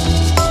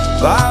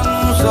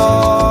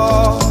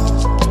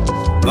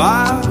 má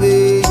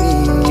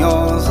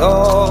bènìyàn sọ.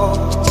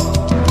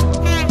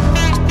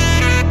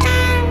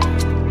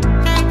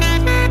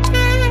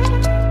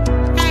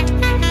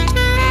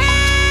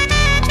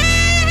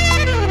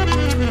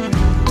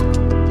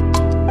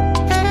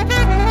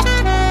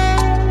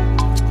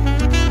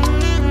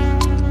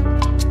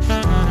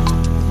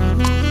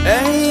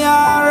 Ẹ̀yin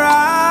ará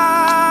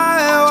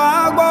ẹ wá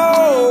gbọ́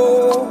o.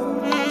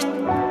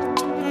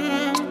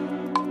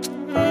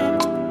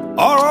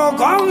 Ọ̀rọ̀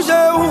kan ń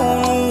ṣe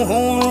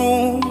hùrùhùrù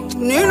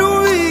nínú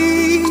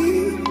yìí.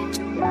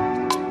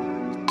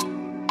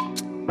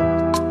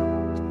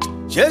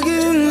 Ṣé kí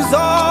n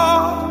sọ?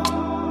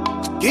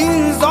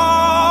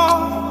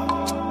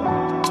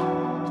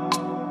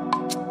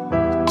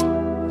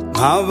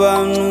 Má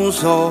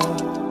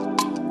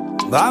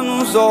bánú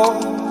sọ.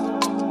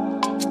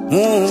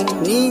 Mo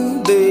ní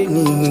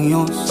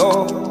bènìyàn sọ.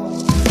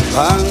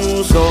 Bánú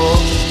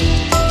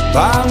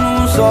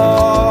sọ,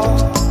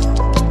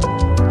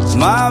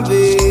 má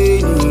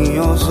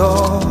bènìyàn sọ.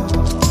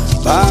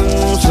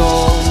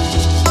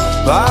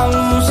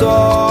 Bánú sọ,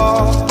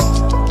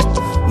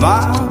 má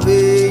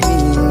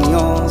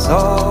bènìyàn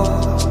sọ.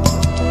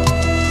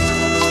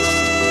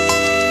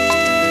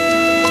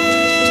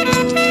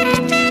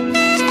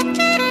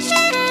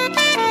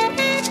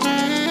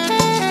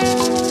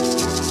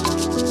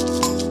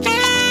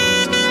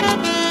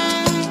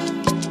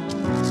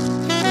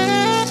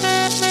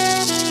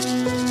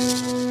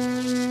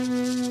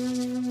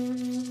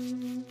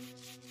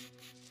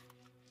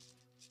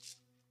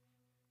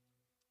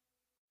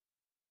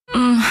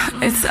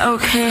 It's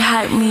okay,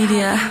 hype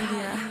media.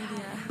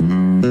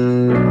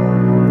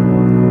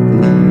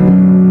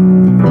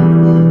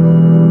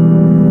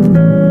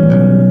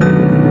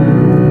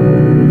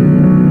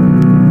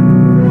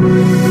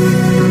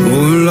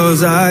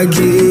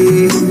 Zaki,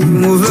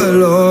 mo fẹ́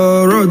lọ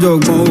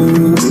rọ́jọ̀gbọ́n o.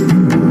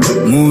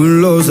 Mo ń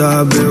lọ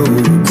sábẹ́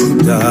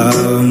òkúta,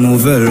 mo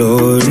fẹ́ lọ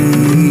rí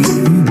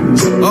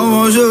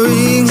ọmọ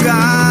Ṣóyínká.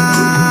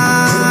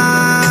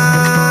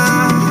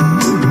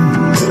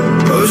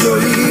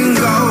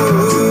 Ṣóyínká o.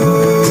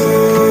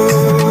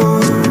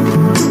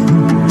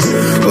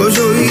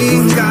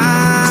 Ṣóyínká.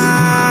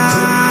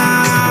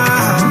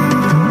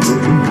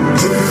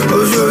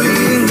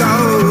 Ṣóyínká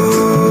o.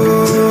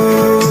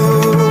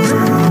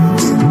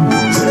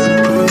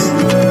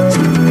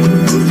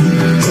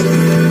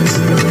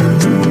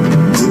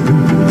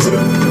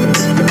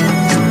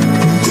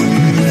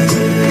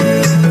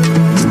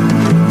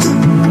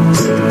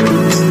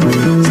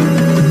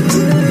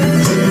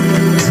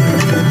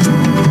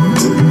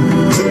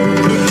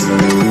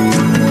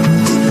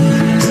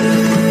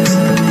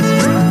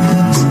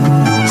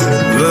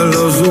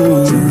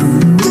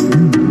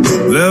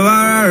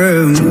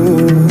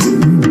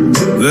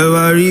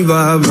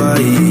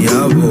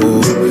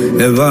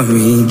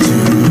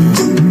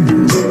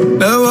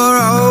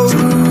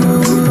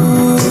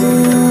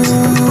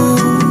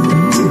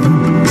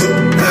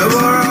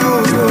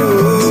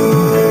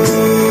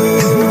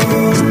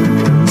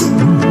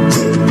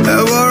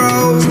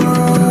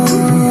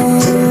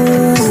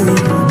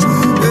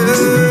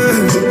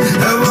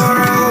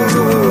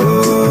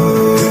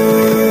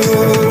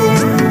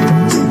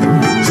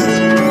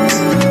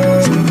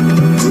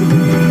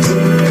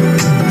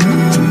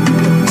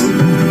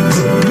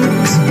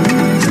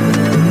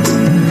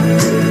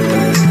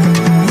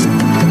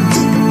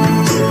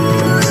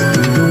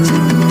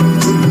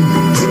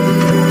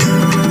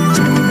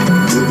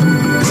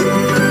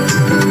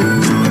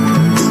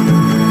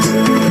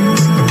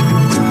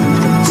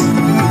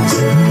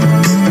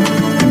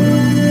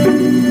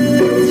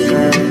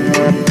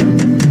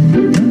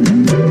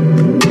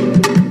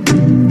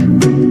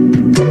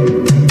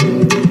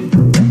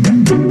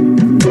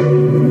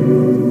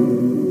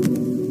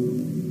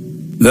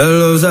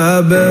 Lagos,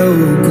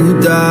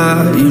 Abeokuta,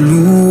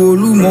 ìlú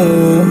Olúmọ.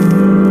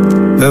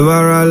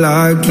 Bẹ́bára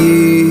láàkì,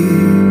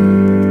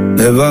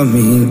 bẹ́bá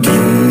mi kì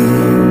í.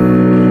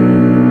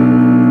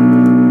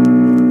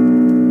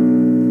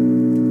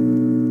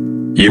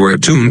 You are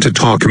tuned to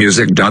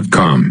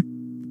talkmusic.com.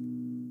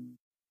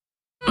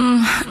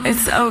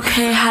 It's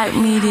okay, hype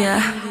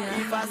media.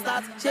 If I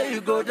start, say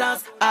you go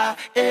dance,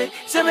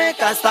 say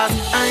make I start,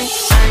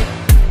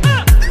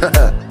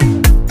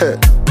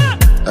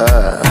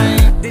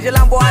 DJ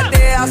Lambo out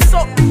there, so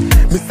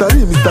Mr.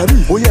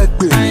 Lee, oh yeah,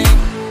 baby.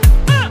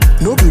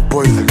 No be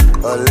poison,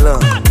 Allah.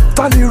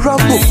 Tani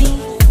Rambo,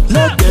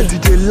 let get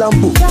DJ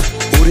Lambo.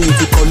 Ori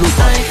into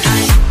Koluba.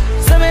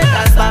 Say make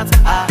I start,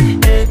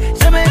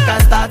 say make I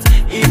start.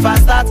 If I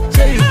start,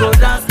 say you go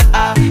dance,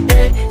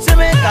 say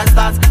make I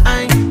start,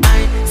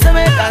 say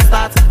make I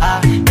start,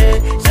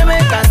 say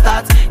make I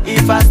start.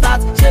 If I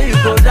start, say you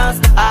go dance,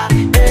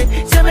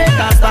 say make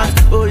I start.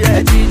 Oh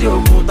yeah, DJ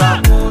Okunta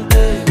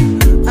Punte,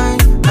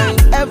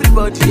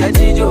 everybody, yeah,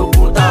 DJ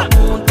Okunta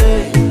Punte.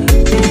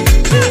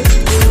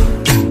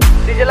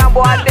 DJ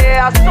Lambo out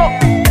there, so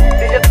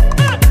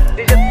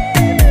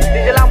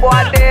DJ Lambo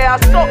out there,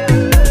 so.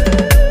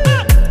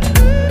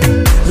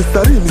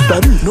 Mr.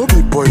 Lee, no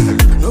be poison,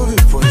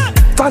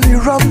 Tani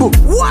Rambo,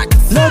 what?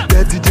 Let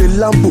get DJ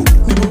Lambo.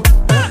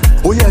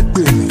 Oh yeah,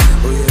 baby.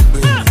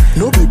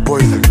 No be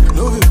poison,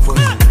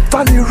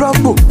 Tani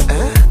Rambo,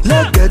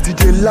 let get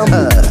DJ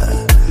Lambo.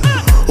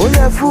 Oh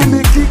yeah, fool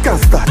me kick and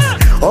start.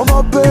 Oh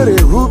my baby,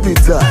 who be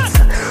that?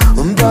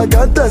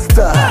 Mbaganta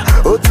star,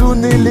 oh to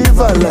ni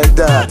liver like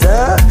that,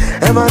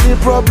 Am I the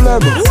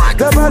problem?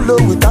 Never low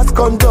with that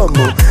condom,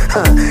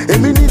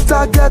 Emi ni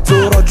target,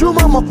 roju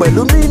mama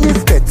pẹ̀lú mini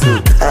skirt,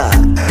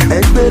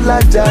 Egbe la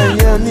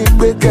jaya ni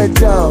pe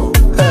keja o,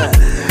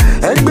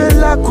 Egbe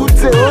la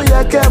kute, oh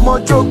yeah, ke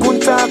mojo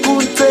kunta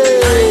kunte.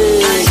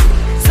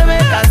 Say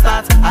make I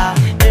start,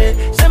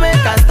 say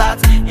make I start.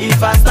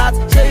 If I start,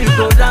 say you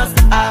go dance,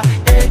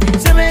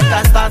 say make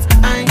I start,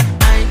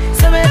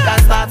 say make I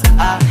start,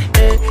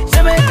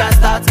 say make I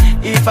start.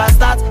 If I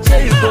start,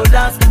 say you go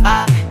dance,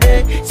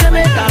 say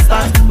make I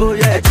start. Oh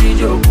yeah,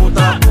 DJ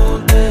Okunta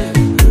Punte,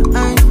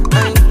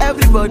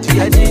 everybody,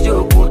 yeah, DJ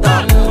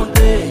Okunta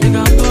Punte. You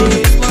can call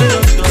me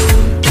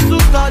you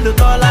too tall to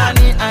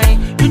tallani,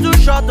 you too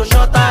short to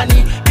shortani.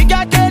 You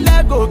got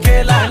kele go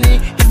kelani,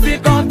 you still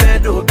come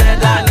bed to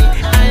bedani.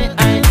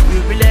 You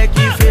be like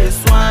you face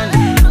one,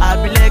 I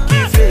be like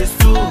you face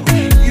two.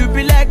 You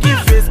be like you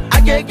face,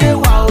 I get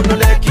wow, no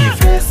like you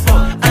face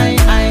four.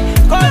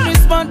 Call me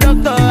smart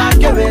doctor, I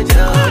get with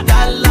your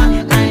gala.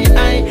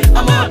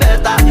 I'm a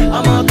better,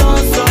 I'm a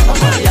gonzo,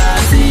 I'm a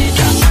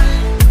yazida.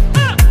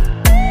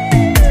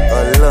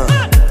 Allah,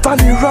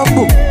 Tani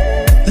Rambo,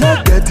 let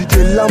get DJ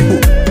Lambo.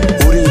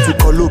 Ori into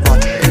Koluba.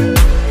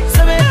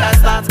 Say make I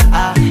start,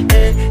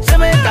 say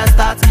make I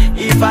start.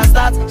 If I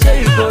start, say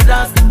you go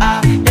dance,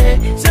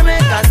 say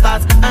make I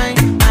start,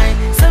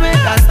 say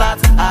make I start,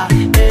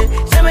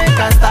 say make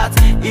I start.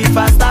 If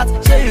I start,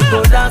 say you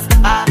go dance,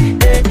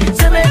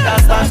 say make I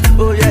start.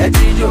 Oh yeah,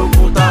 DJ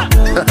Okunta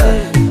Punte,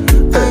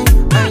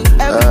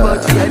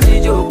 everybody, yeah,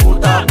 DJ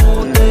Okunta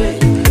Punte.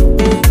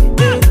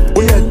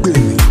 Oh yeah,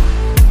 baby,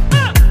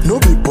 no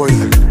be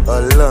poison,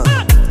 Allah.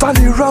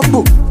 Tani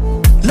Rambo,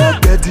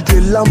 let get DJ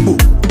Lambo.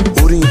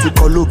 Ori into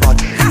Koluba.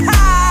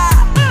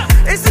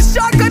 It's the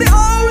shark of the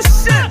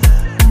ocean.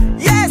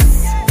 Yes,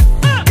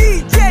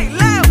 DJ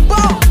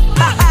Lambo.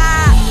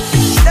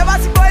 Never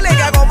see boy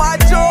like I go my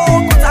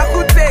joke.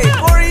 Kutakute,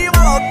 Kori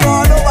Maloto,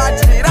 no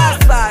match me.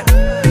 That's that.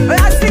 But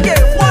I see it.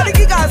 40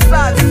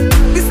 gigahertz.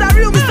 Mr.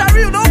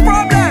 Real, no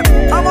problem.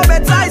 I'm a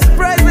better is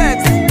present.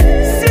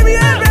 See me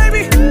here,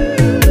 baby.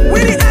 We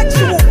the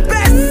actual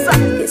best.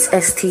 It's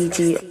STG.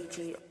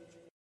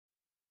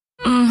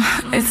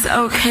 It's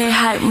okay,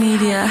 hype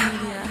media.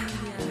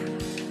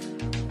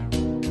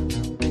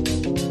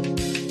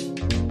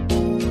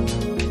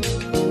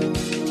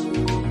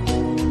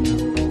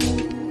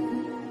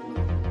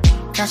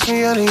 Catch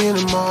me early in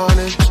the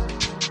morning.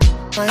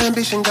 My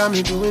ambition got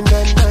me doing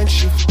that night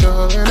shift,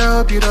 girl, and I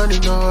hope you don't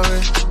ignore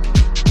it.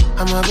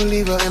 I'm a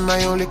believer in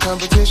my only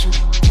competition.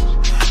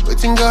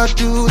 Waiting God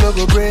do, no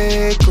go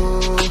break,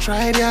 oh.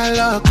 Try their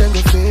luck, then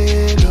go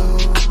fail, oh.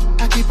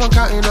 I keep on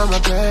counting on my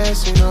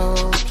blessings,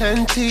 oh.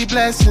 Plenty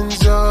blessings,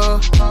 oh.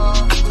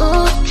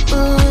 Oh,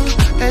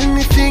 oh.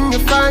 Anything you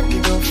find,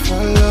 you gon'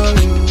 follow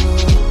you.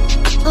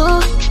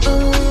 Oh,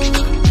 oh.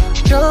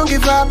 Don't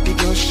give up, it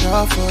go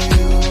short for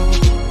you.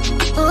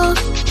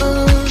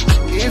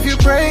 If you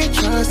pray,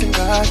 trust in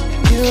God,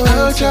 you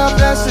want your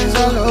blessings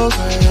all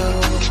over you.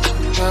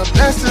 Your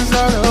blessings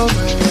all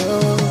over you.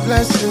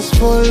 Blessings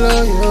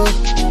follow you.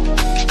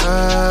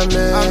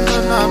 Amen.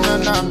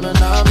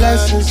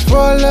 Blessings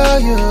follow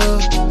you.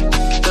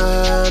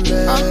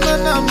 Amen.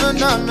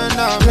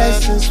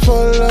 Blessings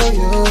follow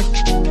you.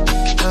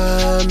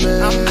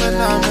 Amen.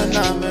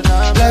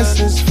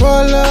 Blessings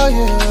follow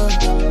you.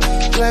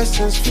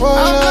 Blessings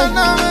follow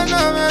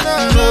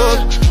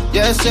you.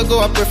 Yes, I go,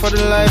 I pray for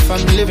the life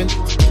I'm living.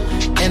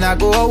 And I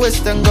go always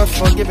thank God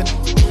for giving.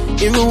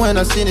 Even when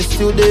I sin, it's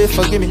still there,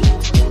 forgive me.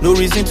 No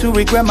reason to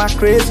regret my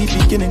crazy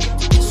beginning.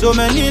 So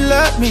many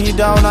let me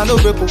down, I no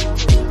break up.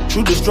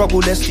 Through the struggle,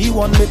 let's see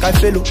one make I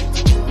fail.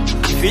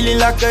 Feeling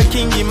like a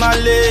king in my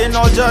lane,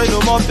 no joy,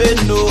 no more pain,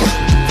 no.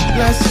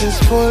 Blessings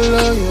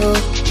follow you.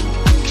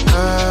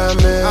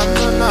 Amen.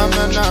 Amen,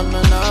 amen,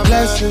 amen.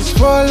 Blessings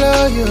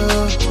follow you.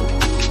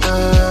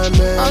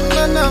 Amen.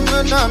 Amen,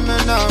 amen,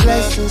 amen, amen.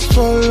 Blessings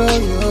follow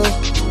you.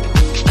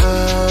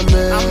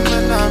 Amen.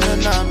 Amen,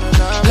 amen, amen.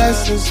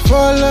 Blessings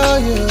follow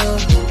you.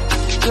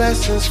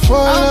 Blessings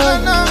follow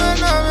you.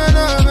 Amen, amen,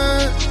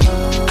 amen.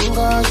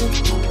 Ngozi,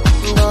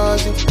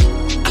 Ngozi,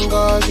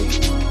 Ngozi,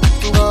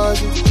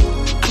 Ngozi,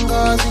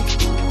 Ngozi,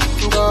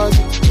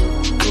 Ngozi,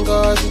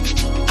 Ngozi,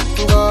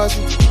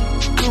 Ngozi,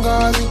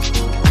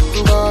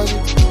 Ngozi,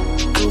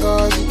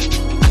 Ngozi,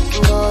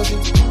 Ngozi,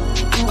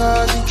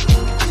 Ngozi,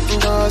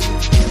 Ngozi,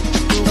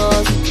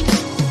 Ngozi.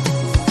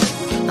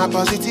 Now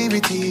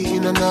positivity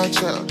in a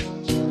nutshell.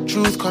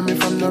 Truth coming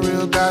from the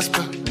real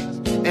gospel.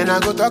 And I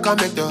go talk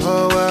and make the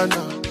whole world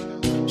know.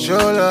 Show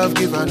love,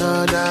 give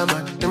another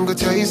man. Them go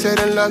tell you say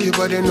they love you,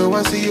 but they no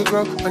one see you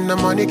grow. When the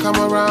money come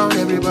around,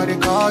 everybody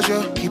calls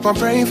you. Keep on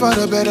praying for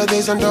the better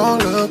days and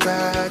don't look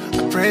back.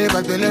 I pray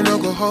back, they no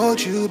go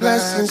hold you back.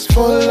 Blessings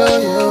follow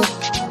you.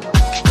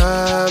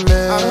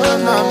 Amen.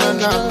 Amen, amen,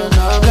 amen,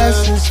 amen.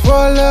 Blessings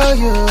follow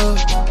you.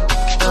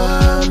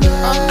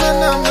 Amen.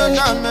 Amen, amen,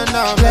 amen,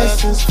 amen.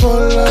 Blessings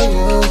follow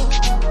you.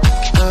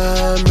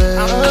 Amen.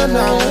 Amen,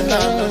 amen,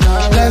 amen,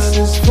 amen.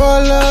 Blessings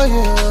follow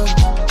you.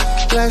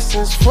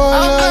 Blessings follow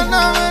you. Amen,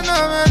 amen,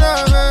 amen,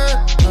 amen.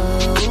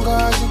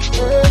 Ngozi,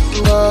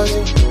 Ngozi,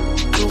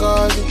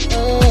 Ngozi,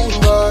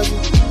 Ngozi,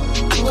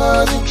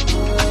 Ngozi,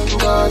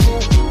 Ngozi,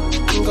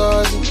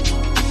 Ngozi,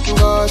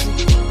 Ngozi,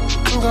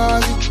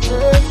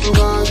 Ngozi,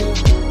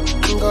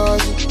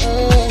 Ngozi,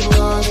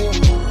 Ngozi,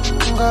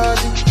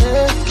 Ngozi,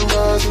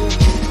 Ngozi,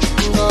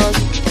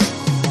 Ngozi.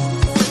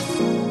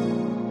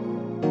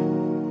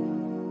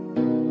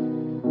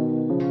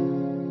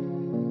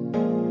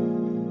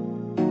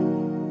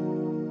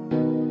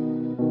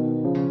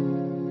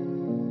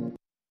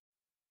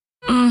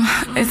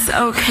 It's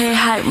okay,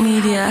 hype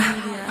media.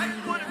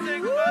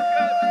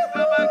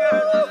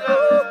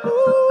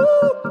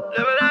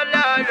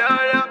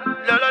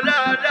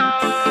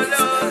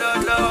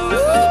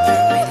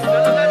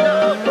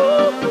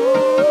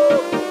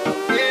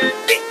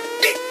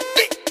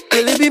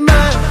 Will it be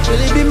mine?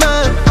 Will it be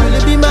mine? Will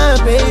it be mine,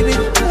 baby?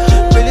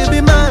 Will it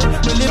be mine?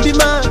 Will it be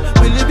mine?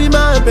 Will it be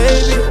mine,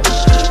 baby?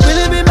 Will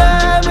it be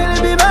mine? Will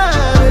it be mine?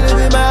 Will it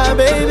be mine,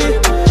 baby?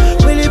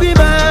 Will it be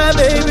mine,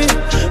 baby?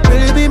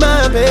 Will it be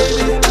mine,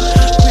 baby?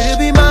 Will it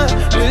be mine?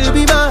 Will it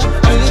be mine?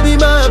 Will it be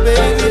mine,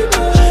 baby?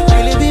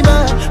 Will it be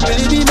mine?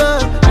 Will it be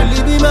mine? Will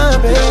it be mine,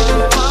 baby?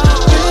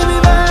 Will it be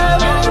mine?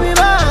 Will it be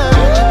mine?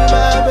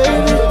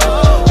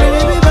 Will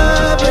it be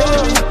mine,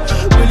 baby?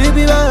 Will it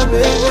be mine,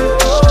 baby?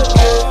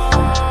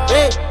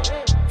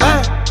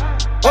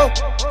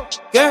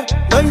 Yeah,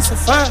 know you so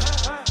fine.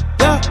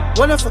 Yeah,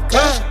 one of a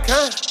kind.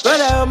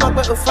 Brother, I'm up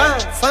with fine.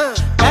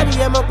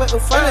 Daddy, I'm up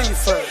with fine.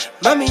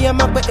 Mommy,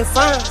 I'm up with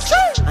fine.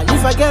 And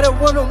if I get a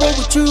one-on-one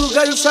with you,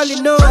 girl, you surely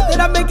know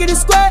that I make it a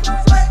sweat.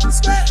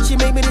 She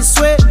make me this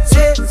sweat.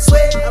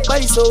 My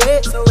body so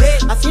wet.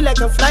 I feel like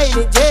I'm flying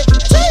a jet.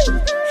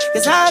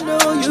 Cause I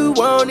know you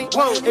want it,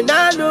 and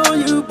I know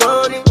you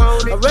want it.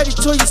 I'm ready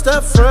to you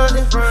start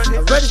frontin'.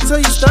 I'm ready to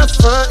you start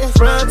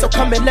frontin'. So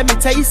come and let me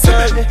tell you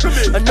something.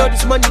 I know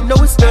this money, know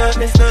it's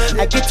nothing.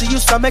 I get to you,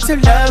 so I make you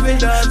love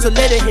it. So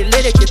let it hit,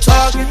 let it get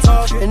talking.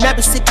 And I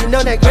be sipping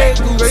on that Grey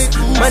Goose.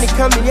 Money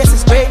coming, yes,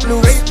 it's great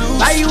news.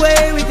 By the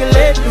way, we can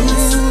let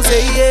loose.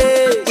 Hey,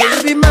 yeah.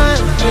 Will it be mine?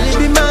 Will it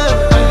be mine?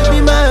 Will it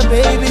be mine,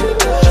 baby?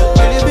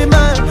 Will it be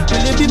mine?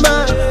 Will it be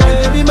mine?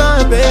 Will it be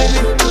mine, baby?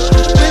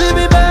 Will it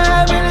be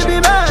mine? Will it be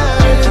mine?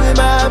 Will it be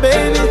mine,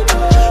 baby?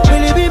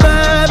 Will it be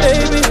mine,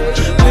 baby?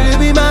 Will it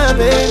be mine,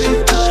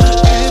 baby?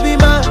 Will it be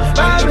mine?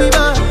 Will it be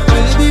mine?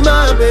 Will it be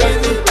mine,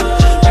 baby?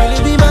 Will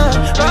it be mine?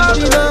 Will it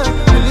be mine?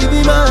 Will it be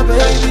mine,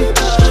 baby?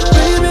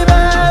 Will it be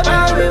mine?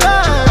 Will it be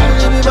mine?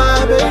 Will it be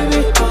mine,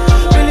 baby?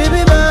 Will it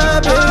be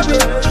mine, baby?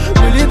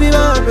 Will it be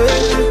mine,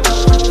 baby?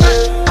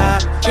 I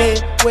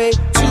can't wait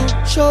to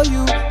show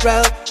you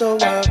round the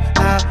world. I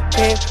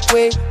can't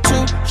wait to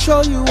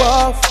show you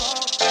off.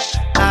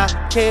 I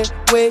can't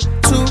wait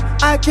to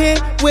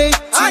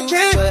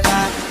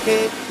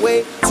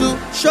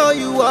show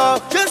you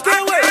off. Just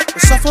can't wait.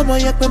 What's up for my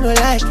yak when I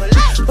like?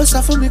 What's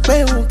up for me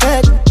pay won't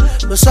get?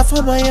 What's up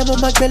for my yam on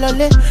my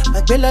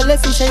belale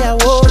fish I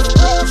won't.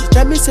 She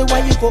tell me say why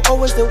you go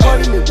always they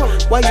worry me.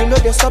 Why you know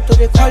they stop to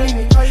they calling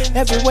me.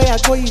 Everywhere I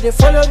go you they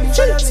follow me.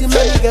 See my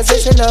niggas they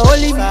say now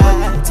only me.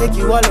 I take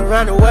you all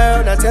around the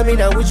world. Now tell me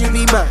now would you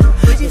be mine?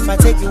 If I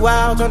take you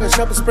out on a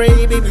shopping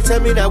spree, baby tell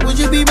me now would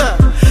you be mine?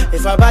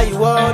 If I buy you all